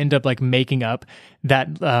like they end up like making up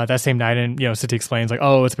that same night. And, you know, Siti explains like,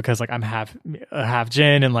 oh, it's because like I'm half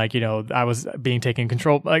jinn, and like, you know, I was being taken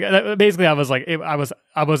control. Like basically I was like,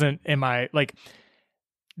 I wasn't in my, like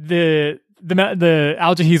the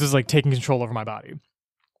Al-Jahiz was like taking control over my body.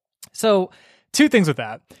 So two things with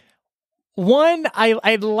that. One,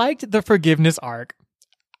 I liked the forgiveness arc.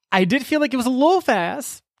 I did feel like it was a little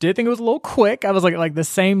fast. Did think it was a little quick. I was like the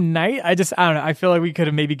same night. I don't know. I feel like we could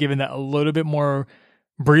have maybe given that a little bit more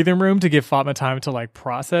breathing room to give Fatma time to like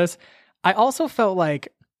process. I also felt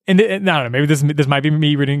like and I don't know, maybe this might be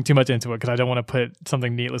me reading too much into it because I don't want to put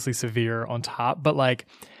something needlessly severe on top, but like,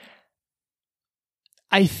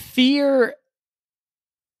 I fear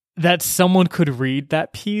that someone could read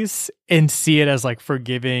that piece and see it as like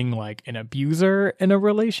forgiving like an abuser in a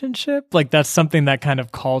relationship. Like that's something that kind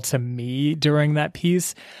of called to me during that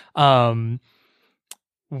piece,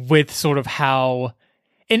 with sort of how,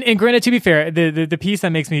 and granted, to be fair, the piece that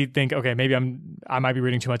makes me think, okay, maybe I might be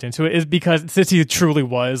reading too much into it is because Cissy truly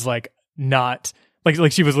was like not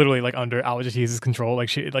like she was literally like under Al-Jatiz's control. Like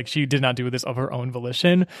she did not do this of her own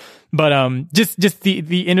volition. But just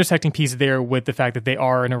the intersecting piece there with the fact that they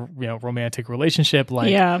are in a romantic relationship,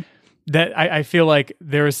 like that I feel like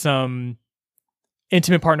there is some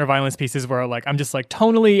intimate partner violence pieces where like I'm just like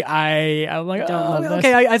tonally I'm like,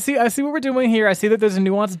 okay, I see what we're doing here. I see that there's a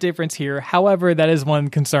nuanced difference here. However, that is one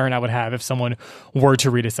concern I would have if someone were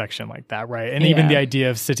to read a section like that, right? And even the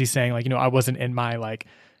idea of Cissy saying like, I wasn't in my like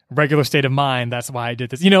regular state of mind, that's why I did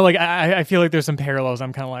this. Like I feel like there's some parallels.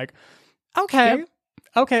 I'm kind of like,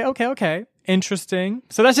 okay, interesting.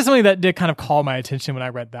 So that's just something that did kind of call my attention when I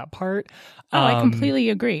read that part. I completely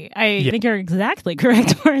agree. I think you're exactly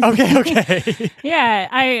correct. Okay. Yeah,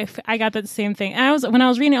 I got that same thing. And when I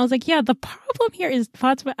was reading, I was like, yeah, the problem here is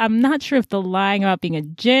Fatima. I'm not sure if the lying about being a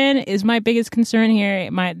djinn is my biggest concern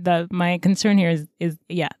here. My concern here is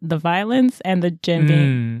the violence and the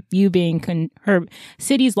djinn being her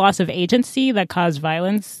city's loss of agency that caused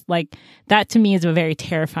violence. Like that to me is a very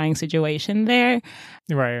terrifying situation there.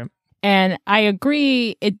 Right. And I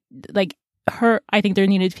agree. I think there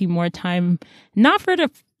needed to be more time, not for her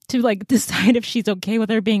to like decide if she's okay with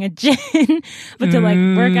her being a djinn, but to like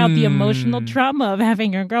work out the emotional trauma of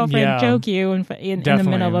having your girlfriend choke you in the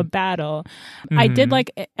middle of a battle. I did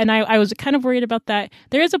like, and I was kind of worried about that.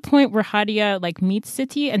 There is a point where Hadia like meets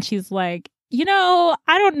Siti and she's like, I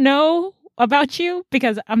don't know about you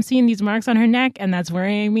because I'm seeing these marks on her neck and that's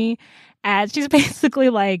worrying me. And she's basically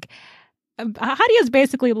like, Hadia's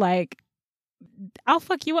basically like, I'll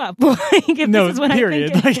fuck you up. Like, if this is what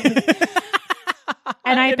period. I think.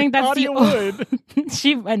 And I think that's Hadia would.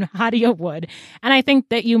 And Hadia would. And I think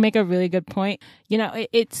that you make a really good point.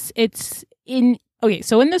 It's in okay.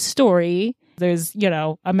 So in the story, there's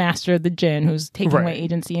a master of the jinn who's taking away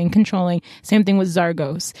agency and controlling. Same thing with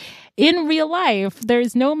Zargos. In real life,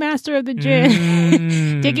 there's no master of the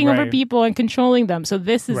jinn taking over people and controlling them. So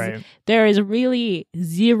there is really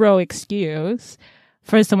zero excuse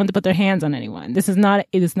for someone to put their hands on anyone. It is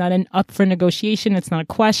not an up for negotiation. It's not a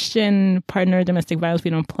question. Partner domestic violence, we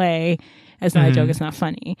don't play. It's not a joke. It's not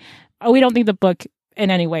funny. We don't think the book in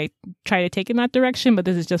any way try to take in that direction, but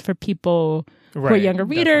this is just for people who are younger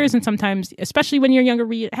readers. And sometimes, especially when you're younger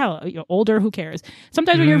older, who cares?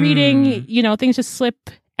 Sometimes when you're reading, things just slip.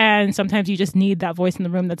 And sometimes you just need that voice in the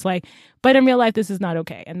room that's like, but in real life, this is not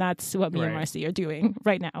okay. And that's what me and Marcy are doing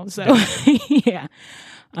right now. So, yeah.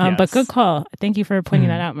 But good call. Thank you for pointing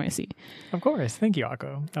that out, Marcy. Of course. Thank you,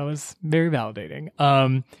 Akko. That was very validating.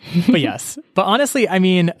 But yes. But honestly, I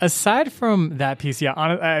mean, aside from that piece,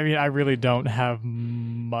 I really don't have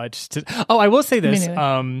much to... Oh, I will say this.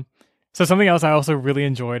 So something else I also really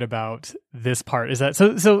enjoyed about this part is that...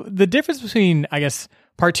 So the difference between, I guess...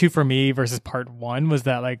 Part 2 for me versus part 1 was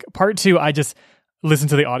that like part 2 I just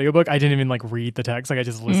listened to the audiobook. I didn't even like read the text. Like I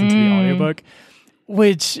just listened to the audiobook,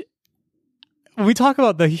 which when we talk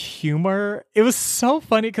about the humor, it was so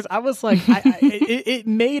funny because I was like, it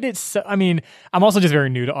made it so. I mean, I'm also just very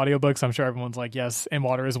new to audiobooks. I'm sure everyone's like, yes, and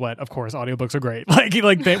water is wet. Of course, audiobooks are great.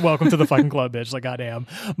 Welcome to the fucking club, bitch. Like, goddamn.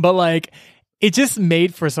 But like, it just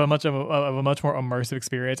made for so much of a much more immersive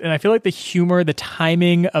experience. And I feel like the humor, the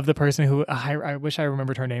timing of the person who, I wish I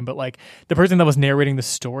remembered her name, but like the person that was narrating the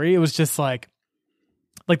story, it was just like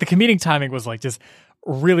the comedic timing was like just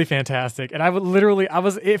really fantastic. And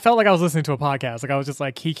it felt like I was listening to a podcast. Like I was just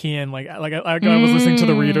like kikiing, like I was listening to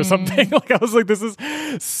The Read or something. Like I was like, this is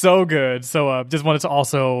so good. So just wanted to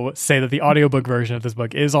also say that the audiobook version of this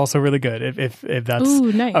book is also really good. If that's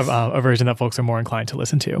nice. a version that folks are more inclined to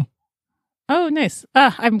listen to. Oh, nice.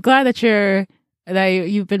 I'm glad that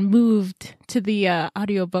you've been moved to the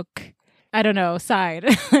audiobook, I don't know, side.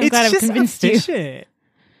 I'm glad I've convinced you.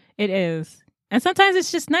 It is. And sometimes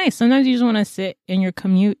it's just nice. Sometimes you just want to sit in your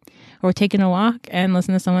commute or taking a walk and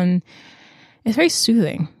listen to someone. It's very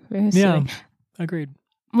soothing. Very soothing. Yeah, agreed.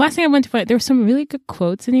 Last thing I went to point, there were some really good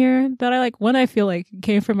quotes in here that I like. One I feel like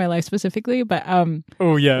came from my life specifically, but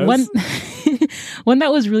oh yes. One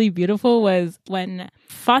that was really beautiful was when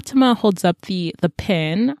Fatima holds up the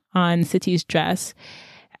pin on Siti's dress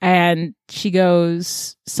and she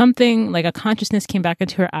goes, something like a consciousness came back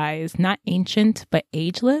into her eyes, not ancient, but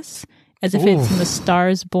ageless, as if it's in the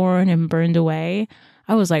stars born and burned away.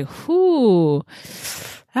 I was like, whoo,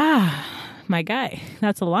 my guy.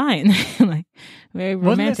 That's a line. Like, very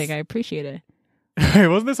romantic. I appreciate it.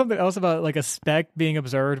 Wasn't there something else about like a speck being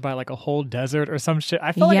observed by like a whole desert or some shit?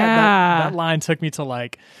 I felt like that line took me to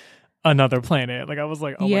like another planet. Like I was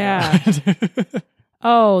like, oh my God.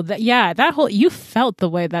 Oh, that whole, you felt the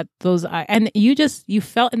way that those, and you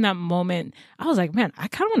felt in that moment. I was like, man, I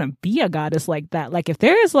kind of want to be a goddess like that. Like if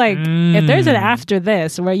there's if there's an after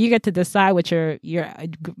this where you get to decide what your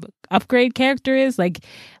upgrade character is, like,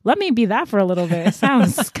 let me be that for a little bit. It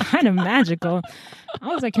sounds kind of magical. I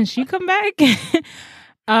was like, can she come back?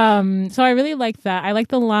 So I really like that. I like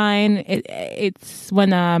the line. It's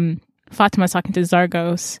when Fatima's talking to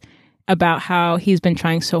Zargos about how he's been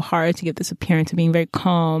trying so hard to get this appearance of being very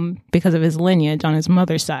calm because of his lineage on his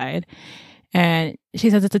mother's side. And she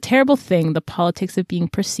says, it's a terrible thing, the politics of being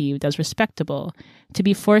perceived as respectable, to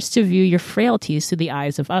be forced to view your frailties through the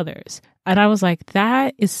eyes of others. And I was like,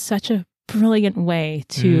 that is such a brilliant way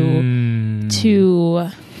to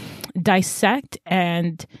dissect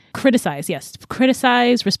and criticize. Yes,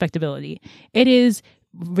 criticize respectability. It is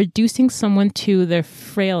reducing someone to their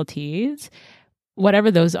frailties,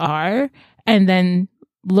 whatever those are, and then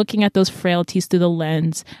looking at those frailties through the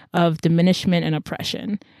lens of diminishment and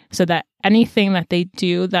oppression, so that anything that they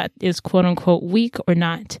do that is quote unquote weak or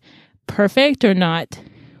not perfect or not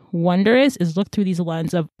wondrous is looked through these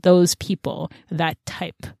lens of those people, that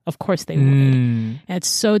type. Of course they would. And it's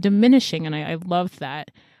so diminishing, and I love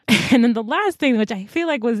that. And then the last thing, which I feel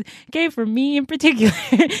like was gay for me in particular,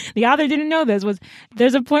 the author didn't know this, was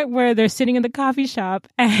there's a point where they're sitting in the coffee shop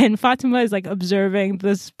and Fatima is like observing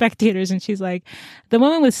the spectators, and she's like, the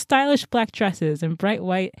woman with stylish black dresses and bright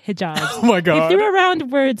white hijabs. Oh my God. They threw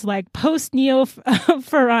around words like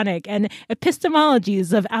post-neo-pharaonic and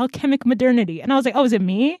epistemologies of alchemic modernity. And I was like, oh, is it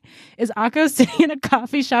me? Is Akko sitting in a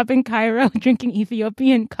coffee shop in Cairo drinking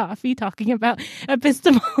Ethiopian coffee talking about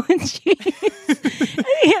epistemology?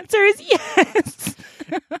 The answer is yes.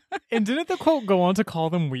 And didn't the quote go on to call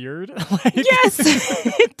them weird? Yes,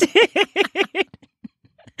 it did.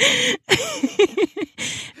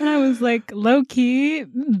 And I was like, low key,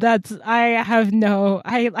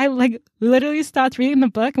 I like literally stopped reading the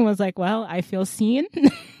book and was like, well, I feel seen.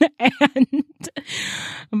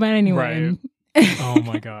 But anyway. Right. Oh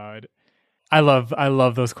my God. I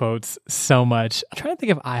love those quotes so much. I'm trying to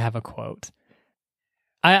think if I have a quote.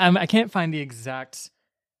 I can't find the exact.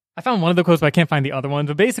 I found one of the quotes, but I can't find the other one.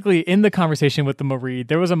 But basically, in the conversation with the Marid,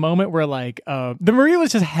 there was a moment where like the Marid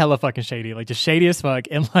was just hella fucking shady, like just shady as fuck,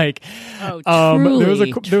 and like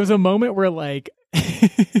truly. there was a moment where like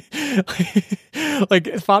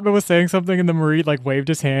like Fatma was saying something, and the Marid like waved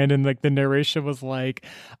his hand, and like the narration was like,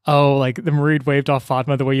 oh, like the Marid waved off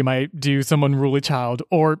Fatma the way you might do some unruly child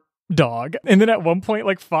or dog. And then at one point,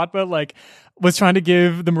 like Fatma like was trying to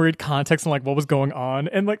give the Marid context on like what was going on,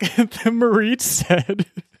 and like the Marid said,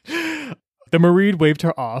 the Marid waved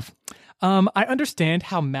her off. I understand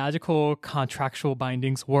how magical contractual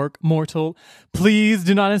bindings work, mortal. Please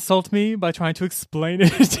do not insult me by trying to explain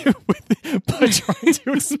it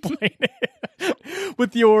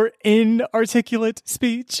with your inarticulate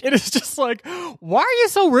speech. It is just like, why are you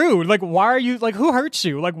so rude? Like, why are you like, who hurt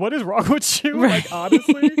you? Like, what is wrong with you? Right. Like,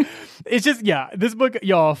 honestly, it's just, yeah, this book,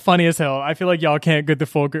 y'all, funny as hell. I feel like y'all can't get the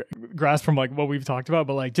full grasp from like what we've talked about,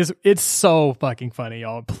 but like, just, it's so fucking funny,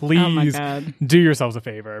 y'all. Please do yourselves a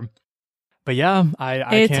favor. But yeah,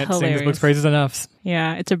 I can't sing this book's praises enough.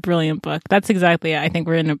 Yeah, it's a brilliant book. That's exactly it. I think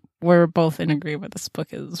we're both in agreement. This book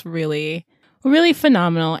is really, really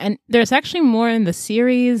phenomenal. And there's actually more in the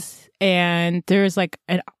series, and there's like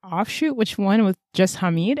an offshoot, which one with just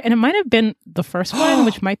Hamid, and it might have been the first one,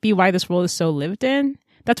 which might be why this world is so lived in.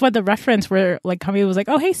 That's why the reference where like Hamid was like,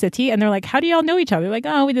 "Oh, hey, Siti," and they're like, "How do y'all know each other?" They're like,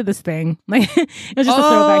 "Oh, we did this thing." Like it was just a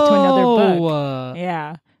throwback to another book.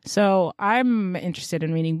 Yeah. So I'm interested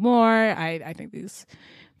in reading more. I think these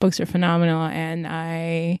books are phenomenal, and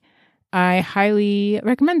I highly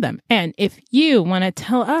recommend them. And if you want to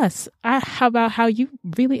tell us how about how you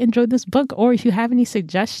really enjoyed this book, or if you have any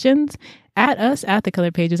suggestions, at us at The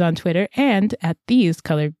Colored Pages on Twitter and at These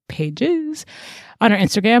Colored Pages on our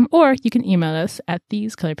Instagram, or you can email us at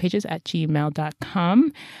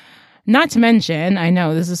thesecoloredpages@gmail.com. Not to mention, I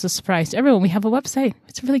know this is a surprise to everyone, we have a website.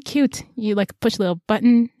 It's really cute. You like push a little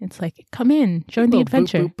button. It's like, come in, join the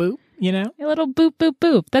adventure. Boop, boop, boop, you know? A little boop, boop,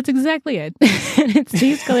 boop. That's exactly it. It's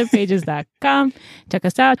thesecoloredpages.com. Check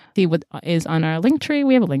us out. See what is on our link tree.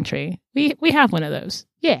 We have a link tree. We have one of those.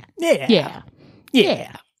 Yeah.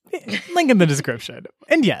 Link in the description.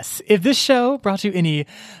 And yes, if this show brought you any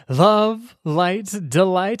love, light,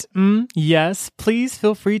 delight, yes, please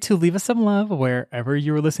feel free to leave us some love wherever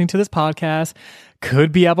you were listening to this podcast.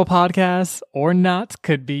 Could be Apple Podcasts or not.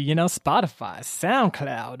 Could be, Spotify,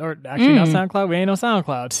 SoundCloud, or actually not SoundCloud. We ain't no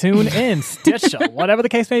SoundCloud. Tune in, Stitcher, whatever the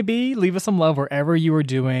case may be. Leave us some love wherever you are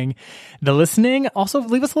doing the listening. Also,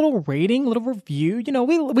 leave us a little rating, a little review.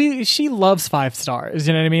 She loves 5 stars.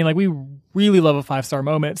 You know what I mean? Like, we really love a 5-star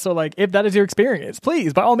moment. So, like, if that is your experience,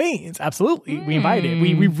 please, by all means, absolutely, we invite it.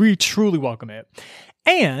 We truly welcome it.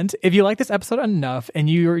 And if you like this episode enough and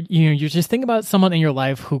you're just thinking about someone in your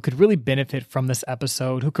life who could really benefit from this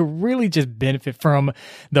episode, who could really just benefit from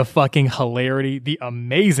the fucking hilarity, the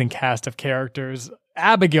amazing cast of characters,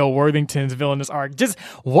 Abigail Worthington's villainous arc, just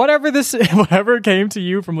whatever came to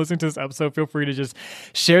you from listening to this episode, feel free to just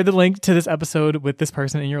share the link to this episode with this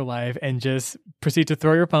person in your life and just proceed to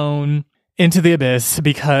throw your phone into the abyss,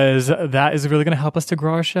 because that is really going to help us to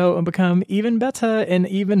grow our show and become even better and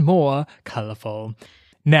even more colorful.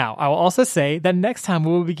 Now, I will also say that next time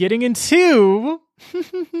we will be getting into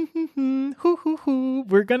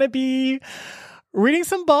we're going to be reading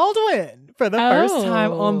some Baldwin for the first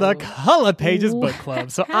time on the Color Pages Book Club.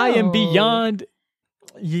 So I am beyond...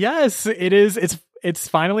 Yes, it is. It's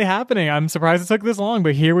finally happening. I'm surprised it took this long,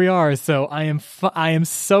 but here we are. So I am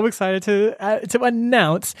so excited to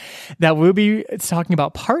announce that we'll be talking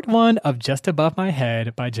about part 1 of Just Above My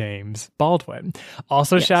Head by James Baldwin.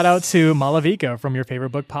 Also, shout out to Malavika from Your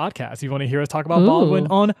Favorite Book Podcast. If you want to hear us talk about Baldwin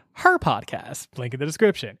on her podcast, link in the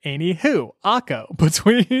description. Anywho, Akko,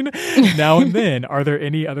 between now and then, are there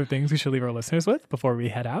any other things we should leave our listeners with before we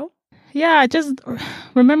head out? Yeah, just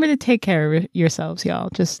remember to take care of yourselves, y'all.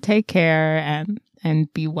 Just take care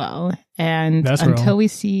and be well. And until we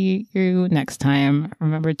see you next time,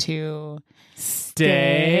 remember to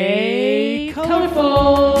stay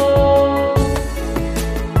colorful.